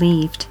be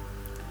believed.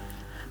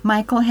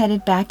 Michael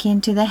headed back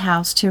into the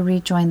house to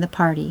rejoin the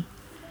party.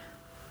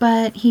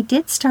 But he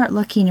did start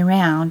looking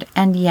around,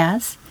 and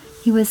yes,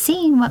 he was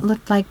seeing what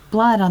looked like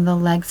blood on the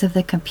legs of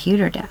the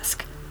computer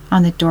desk,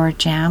 on the door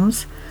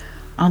jambs,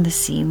 on the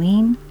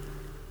ceiling.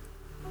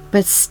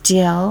 But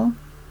still,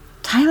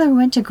 Tyler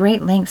went to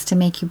great lengths to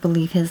make you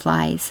believe his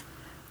lies.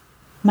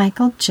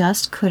 Michael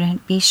just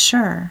couldn't be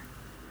sure.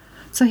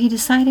 So he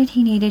decided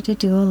he needed to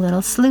do a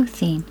little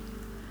sleuthing.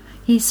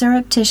 He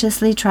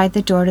surreptitiously tried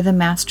the door to the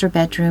master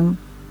bedroom,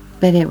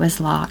 but it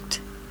was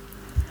locked.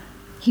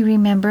 He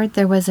remembered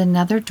there was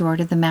another door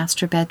to the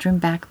master bedroom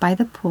back by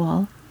the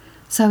pool,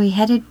 So he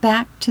headed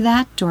back to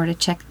that door to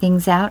check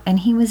things out, and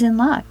he was in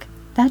luck.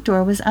 That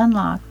door was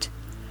unlocked,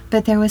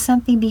 but there was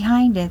something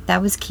behind it that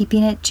was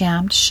keeping it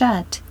jammed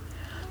shut.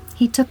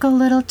 He took a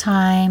little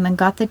time and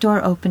got the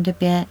door opened a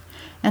bit,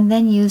 and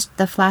then used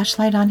the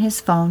flashlight on his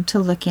phone to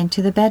look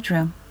into the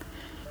bedroom.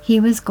 He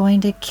was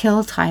going to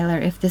kill Tyler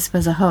if this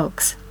was a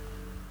hoax.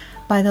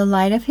 By the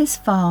light of his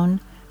phone,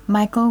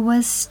 Michael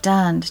was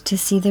stunned to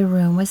see the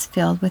room was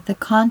filled with the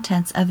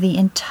contents of the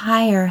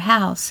entire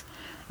house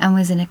and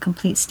was in a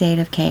complete state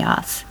of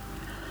chaos.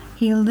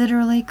 He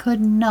literally could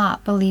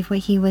not believe what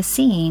he was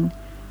seeing,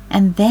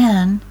 and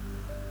then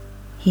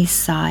he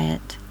saw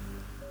it.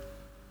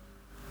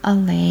 A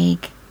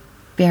leg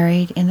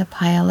buried in the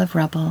pile of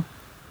rubble,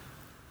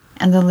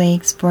 and the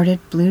leg sported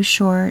blue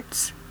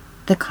shorts,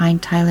 the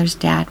kind Tyler's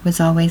dad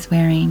was always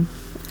wearing.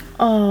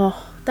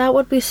 Oh, that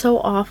would be so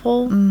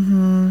awful.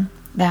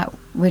 That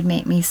would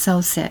make me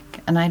so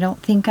sick, and I don't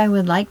think I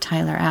would like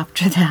Tyler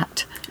after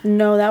that.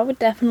 No, that would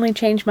definitely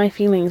change my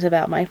feelings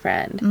about my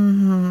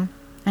friend.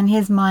 And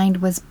his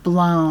mind was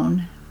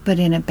blown, but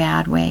in a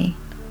bad way.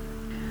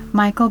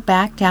 Michael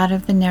backed out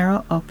of the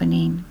narrow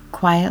opening,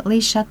 quietly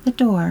shut the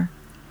door,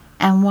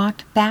 and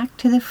walked back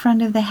to the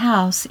front of the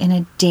house in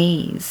a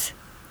daze.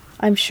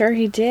 I'm sure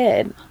he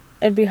did.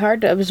 It'd be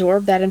hard to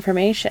absorb that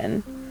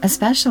information.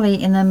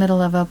 Especially in the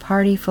middle of a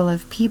party full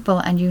of people,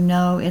 and you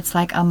know it's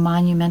like a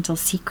monumental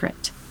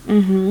secret.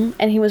 And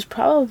he was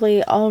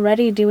probably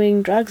already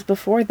doing drugs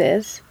before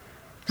this.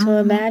 So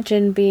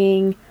imagine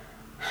being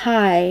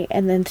high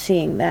and then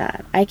seeing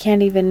that. I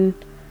can't even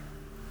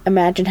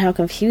imagine how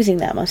confusing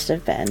that must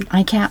have been.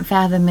 I can't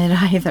fathom it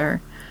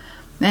either.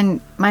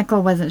 And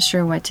Michael wasn't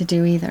sure what to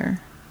do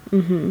either.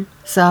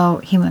 So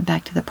he went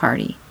back to the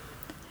party.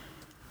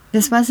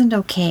 This wasn't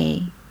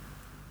okay.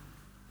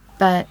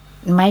 But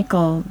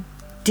Michael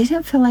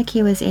didn't feel like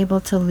he was able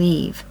to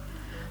leave.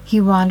 He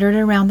wandered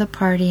around the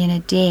party in a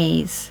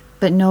daze,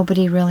 but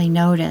nobody really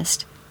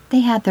noticed.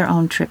 They had their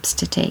own trips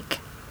to take.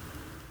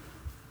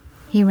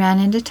 He ran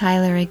into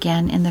Tyler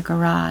again in the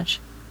garage.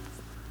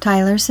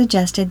 Tyler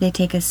suggested they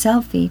take a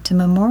selfie to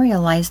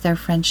memorialize their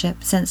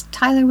friendship, since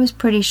Tyler was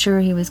pretty sure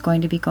he was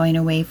going to be going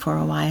away for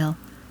a while.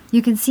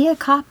 You can see a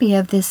copy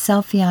of this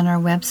selfie on our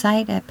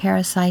website at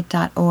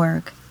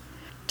parasite.org.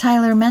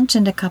 Tyler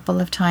mentioned a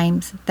couple of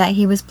times that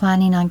he was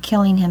planning on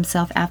killing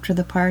himself after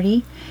the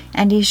party,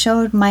 and he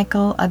showed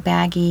Michael a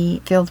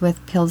baggie filled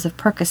with pills of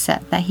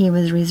Percocet that he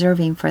was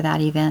reserving for that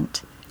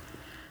event.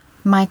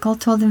 Michael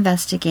told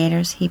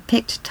investigators he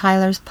picked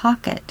Tyler's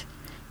pocket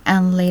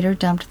and later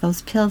dumped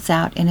those pills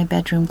out in a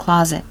bedroom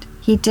closet.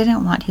 He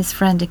didn't want his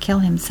friend to kill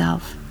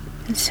himself.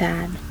 It's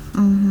sad.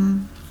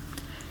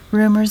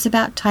 Rumors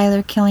about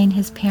Tyler killing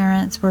his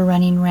parents were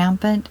running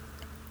rampant,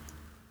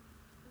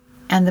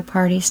 and the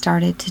party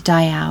started to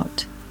die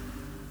out.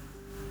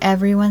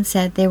 Everyone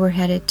said they were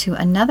headed to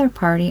another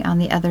party on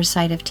the other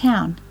side of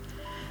town,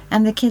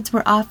 and the kids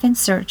were off in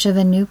search of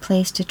a new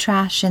place to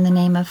trash in the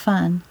name of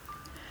fun.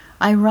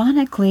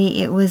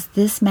 Ironically, it was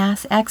this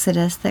mass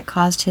exodus that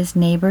caused his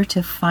neighbor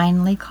to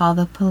finally call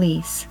the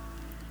police.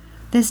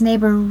 This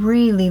neighbor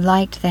really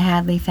liked the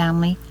Hadley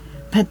family,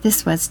 but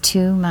this was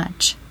too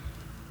much.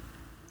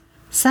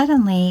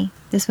 Suddenly,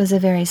 this was a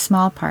very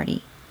small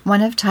party.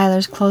 One of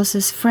Tyler's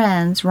closest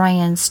friends,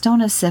 Ryan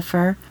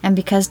Stonesifer, and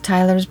because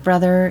Tyler's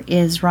brother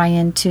is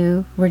Ryan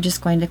too, we're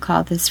just going to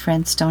call this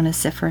friend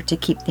Stonesifer to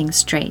keep things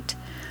straight,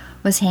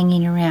 was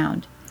hanging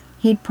around.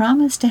 He'd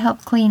promised to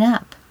help clean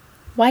up.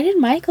 Why did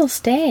Michael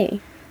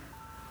stay?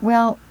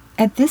 Well,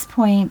 at this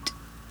point,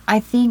 I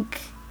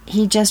think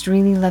he just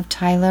really loved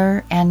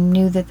Tyler and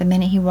knew that the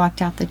minute he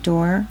walked out the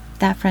door,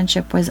 that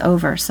friendship was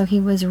over. So he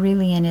was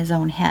really in his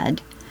own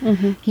head.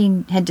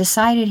 He had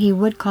decided he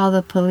would call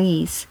the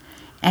police,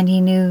 and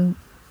he knew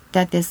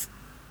that this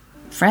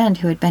friend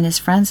who had been his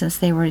friend since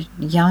they were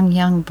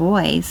young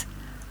boys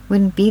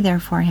wouldn't be there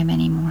for him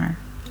anymore.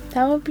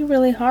 That would be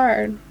really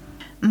hard.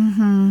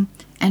 And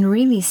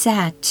really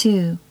sad,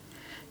 too.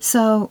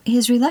 So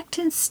his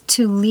reluctance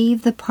to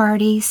leave the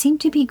party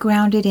seemed to be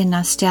grounded in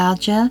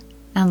nostalgia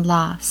and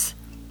loss.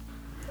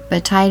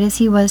 But tied as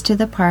he was to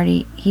the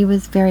party, he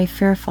was very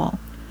fearful.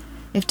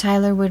 If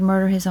Tyler would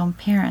murder his own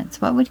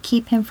parents, what would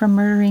keep him from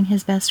murdering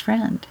his best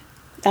friend?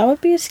 That would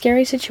be a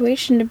scary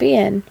situation to be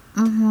in.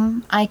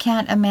 I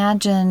can't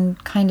imagine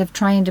kind of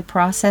trying to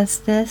process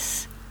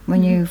this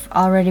when you've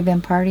already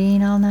been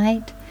partying all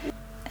night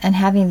and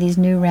having these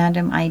new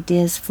random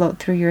ideas float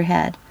through your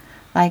head.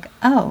 Like,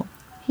 oh,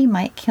 he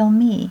might kill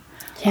me.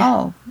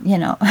 Yeah.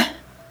 Oh,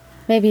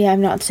 Maybe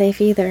I'm not safe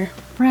either.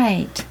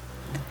 Right.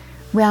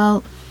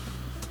 Well,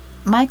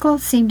 Michael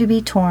seemed to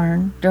be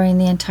torn during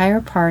the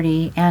entire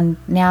party, and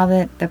now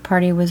that the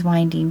party was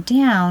winding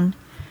down,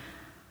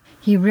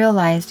 he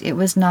realized it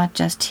was not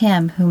just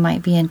him who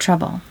might be in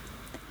trouble.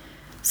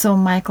 So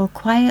Michael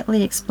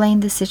quietly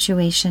explained the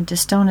situation to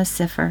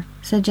Stonesifer,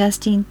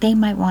 suggesting they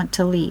might want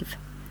to leave.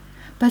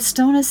 But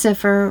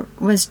Stonesifer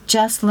was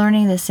just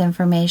learning this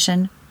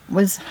information,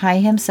 was high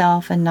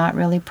himself and not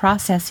really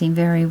processing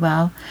very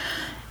well,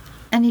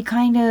 And he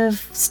kind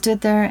of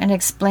stood there and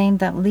explained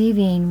that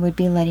leaving would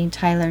be letting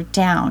Tyler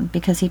down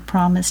because he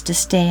promised to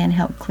stay and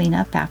help clean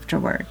up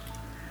afterward.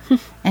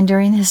 And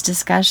during this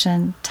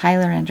discussion,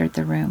 Tyler entered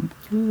the room.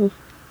 Ooh.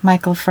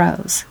 Michael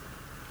froze.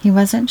 He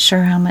wasn't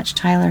sure how much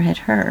Tyler had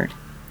heard.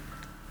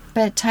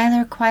 But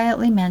Tyler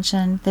quietly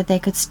mentioned that they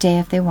could stay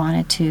if they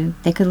wanted to,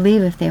 they could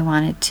leave if they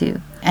wanted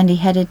to, and he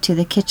headed to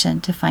the kitchen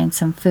to find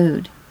some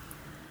food.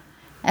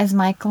 As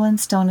Michael and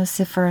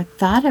Stonecifer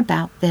thought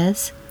about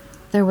this,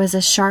 there was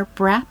a sharp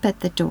rap at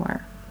the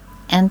door.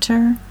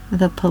 Enter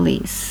the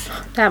police.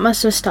 That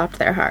must have stopped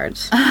their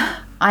hearts.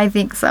 I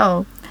think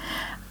so.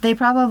 They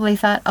probably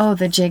thought, oh,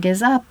 the jig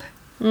is up.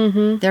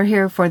 Mm-hmm. They're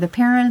here for the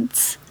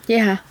parents.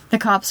 Yeah. The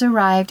cops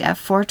arrived at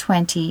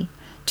 4:20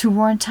 to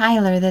warn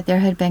Tyler that there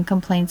had been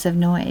complaints of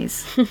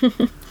noise.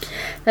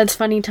 That's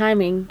funny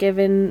timing,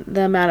 given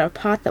the amount of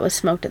pot that was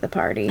smoked at the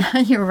party.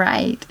 You're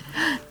right.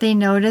 They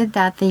noted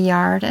that the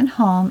yard and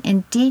home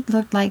indeed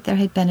looked like there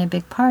had been a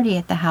big party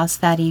at the house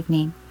that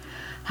evening.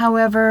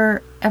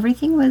 However,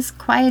 everything was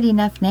quiet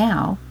enough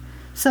now,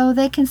 so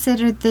they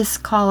considered this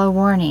call a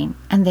warning,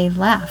 and they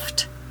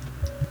left.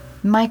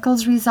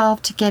 Michael's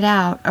resolve to get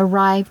out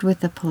arrived with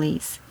the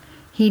police.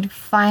 He'd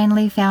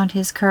finally found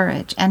his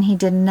courage, and he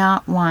did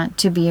not want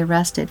to be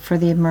arrested for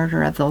the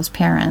murder of those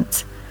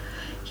parents.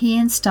 He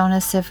and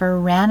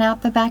Stonecifer ran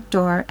out the back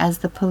door as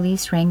the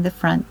police rang the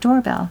front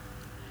doorbell.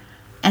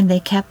 And they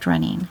kept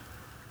running.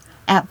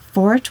 At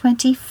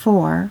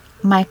 4:24,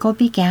 Michael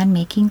began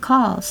making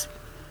calls.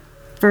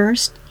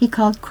 First, he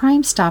called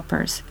Crime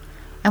Stoppers,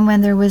 and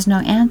when there was no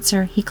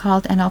answer, he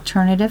called an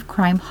alternative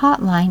crime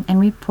hotline and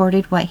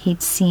reported what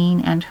he'd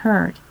seen and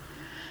heard.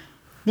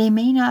 They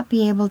may not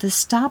be able to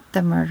stop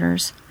the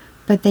murders,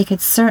 but they could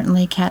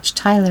certainly catch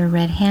Tyler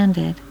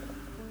red-handed.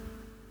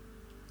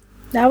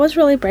 That was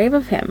really brave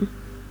of him.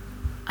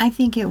 I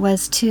think it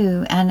was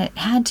too, and it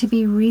had to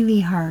be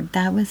really hard.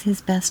 That was his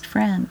best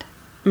friend.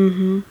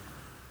 Mm-hmm.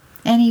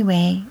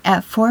 Anyway,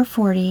 at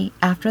 4:40,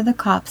 after the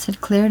cops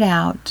had cleared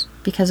out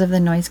because of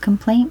the noise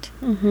complaint,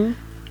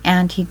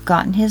 and he'd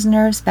gotten his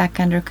nerves back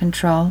under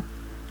control,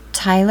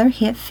 Tyler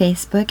hit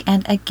Facebook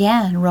and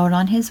again wrote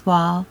on his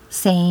wall,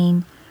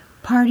 saying,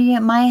 "Party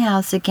at my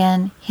house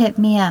again, hit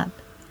me up."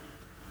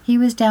 He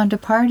was down to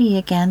party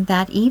again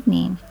that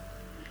evening.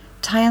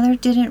 Tyler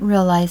didn't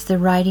realize the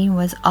writing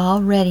was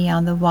already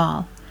on the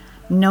wall.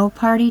 No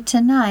party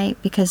tonight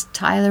because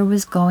Tyler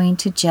was going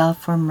to jail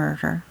for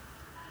murder.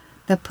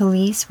 The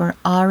police were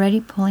already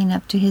pulling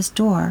up to his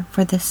door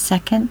for the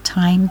second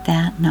time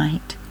that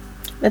night.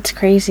 That's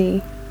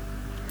crazy.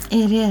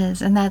 It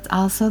is, and that's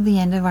also the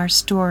end of our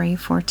story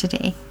for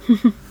today.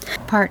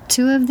 Part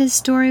 2 of this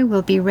story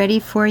will be ready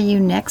for you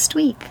next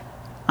week,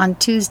 on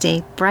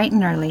Tuesday, bright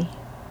and early.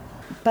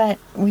 But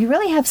we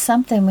really have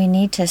something we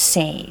need to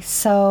say,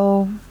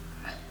 so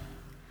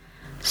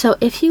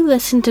if you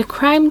listen to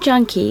Crime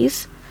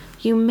Junkies,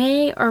 you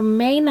may or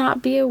may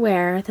not be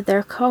aware that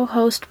their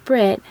co-host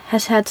Britt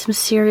has had some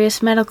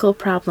serious medical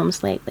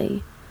problems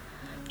lately.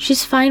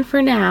 She's fine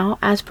for now,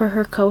 as per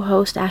her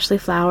co-host Ashley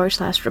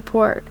Flowers' last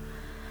report,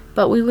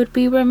 but we would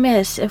be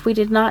remiss if we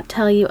did not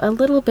tell you a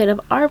little bit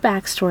of our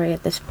backstory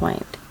at this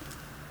point.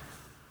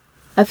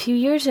 A few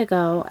years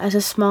ago, as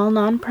a small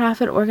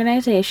non-profit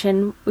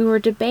organization, we were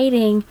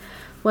debating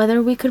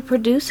whether we could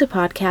produce a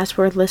podcast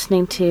worth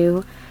listening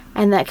to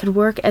and that could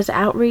work as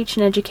outreach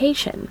and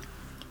education.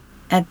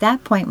 At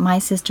that point, my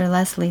sister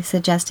Leslie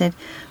suggested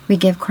we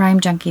give Crime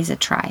Junkies a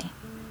try.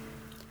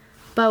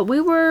 But we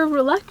were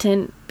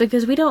reluctant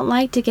because we don't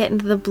like to get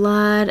into the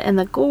blood and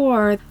the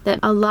gore that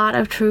a lot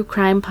of true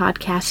crime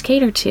podcasts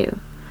cater to.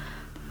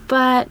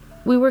 But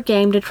we were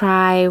game to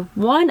try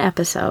one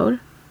episode.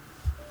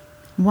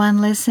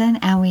 One listen,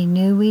 and we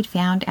knew we'd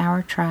found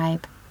our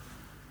tribe.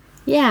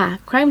 Yeah,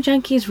 Crime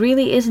Junkies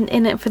really isn't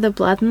in it for the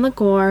blood and the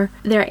gore.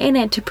 They're in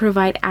it to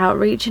provide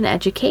outreach and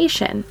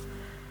education.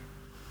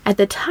 At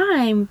the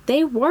time,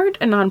 they weren't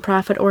a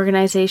nonprofit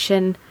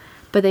organization,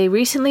 but they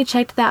recently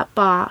checked that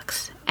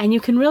box, and you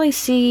can really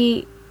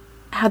see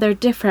how they're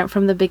different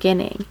from the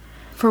beginning.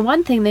 For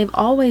one thing, they've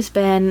always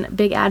been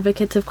big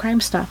advocates of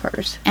Crime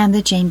Stoppers. And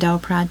the Jane Doe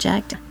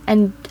Project.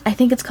 And I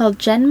think it's called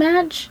Gen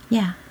Match?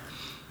 Yeah.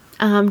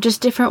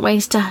 Just different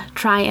ways to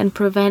try and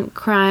prevent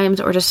crimes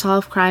or to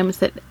solve crimes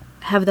that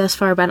have thus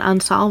far been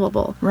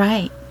unsolvable.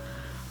 Right.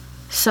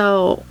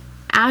 So,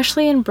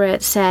 Ashley and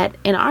Britt set,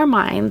 in our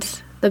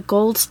minds, the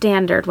gold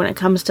standard when it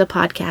comes to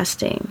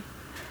podcasting.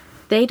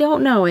 They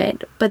don't know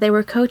it, but they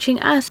were coaching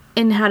us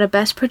in how to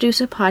best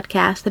produce a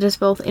podcast that is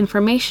both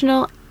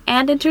informational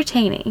and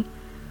entertaining.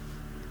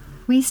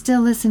 We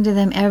still listen to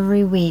them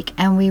every week,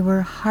 and we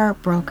were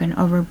heartbroken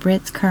over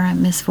Britt's current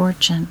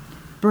misfortune.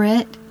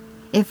 Britt,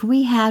 if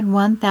we had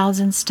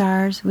 1,000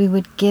 stars, we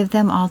would give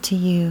them all to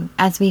you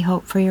as we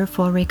hope for your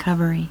full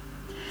recovery.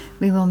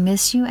 We will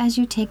miss you as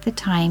you take the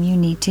time you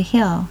need to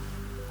heal.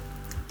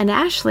 And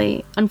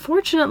Ashley,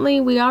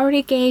 unfortunately, we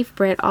already gave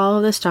Britt all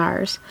of the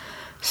stars,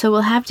 so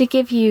we'll have to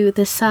give you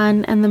the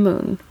sun and the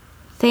moon.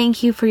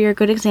 Thank you for your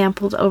good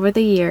examples over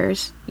the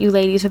years. You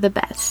ladies are the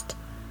best.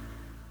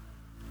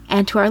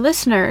 And to our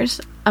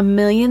listeners, a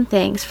million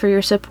thanks for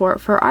your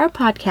support for our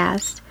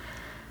podcast.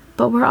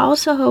 But we're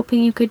also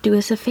hoping you could do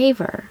us a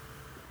favor.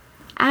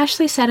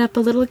 Ashley set up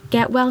a little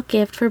get well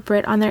gift for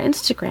Britt on their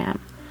Instagram.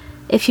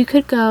 If you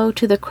could go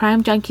to the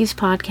Crime Junkies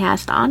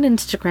podcast on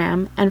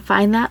Instagram and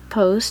find that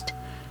post,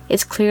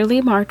 it's clearly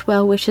marked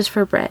well wishes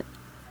for Britt.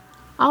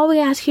 All we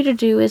ask you to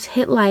do is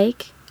hit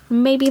like,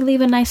 maybe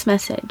leave a nice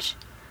message.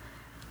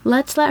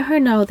 Let's let her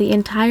know the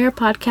entire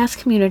podcast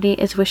community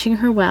is wishing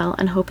her well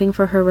and hoping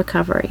for her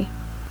recovery.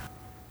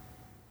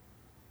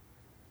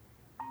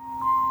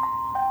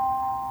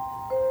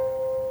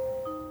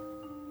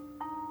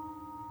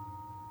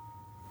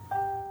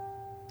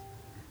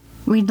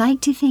 We'd like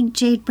to thank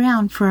Jade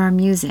Brown for our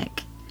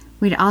music.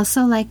 We'd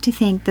also like to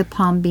thank the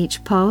Palm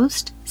Beach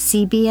Post,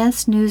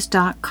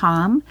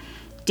 CBSNews.com,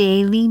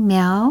 Daily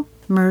Mail,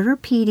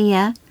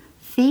 Murderpedia,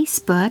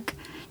 Facebook,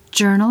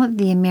 Journal of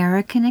the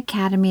American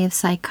Academy of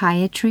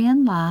Psychiatry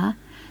and Law,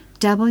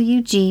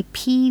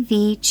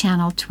 WGPV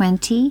Channel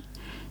 20,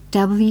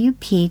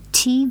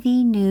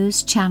 WPTV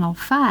News Channel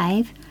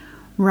 5,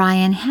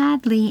 Ryan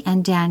Hadley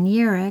and Dan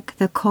Urich,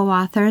 the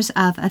co-authors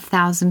of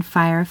 1,000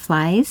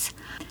 Fireflies,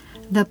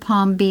 the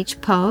Palm Beach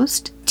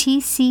Post,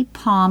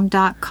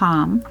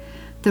 tcpalm.com,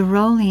 the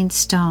Rolling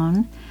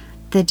Stone,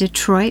 the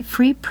Detroit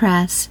Free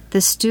Press,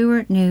 the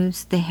Stuart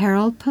News, the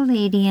Herald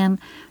Palladium,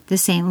 the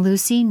St.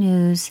 Lucie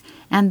News,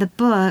 and the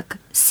book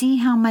See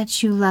How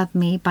Much You Love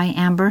Me by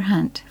Amber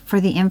Hunt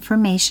for the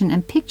information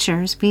and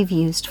pictures we've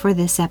used for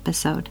this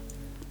episode.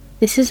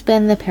 This has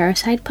been the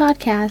Parasite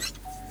Podcast.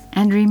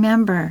 And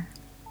remember,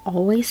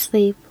 always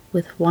sleep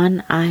with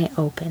one eye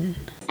open.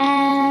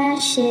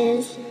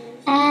 Ashes,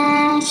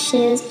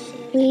 ashes,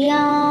 we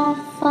all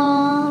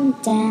fall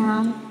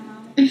down.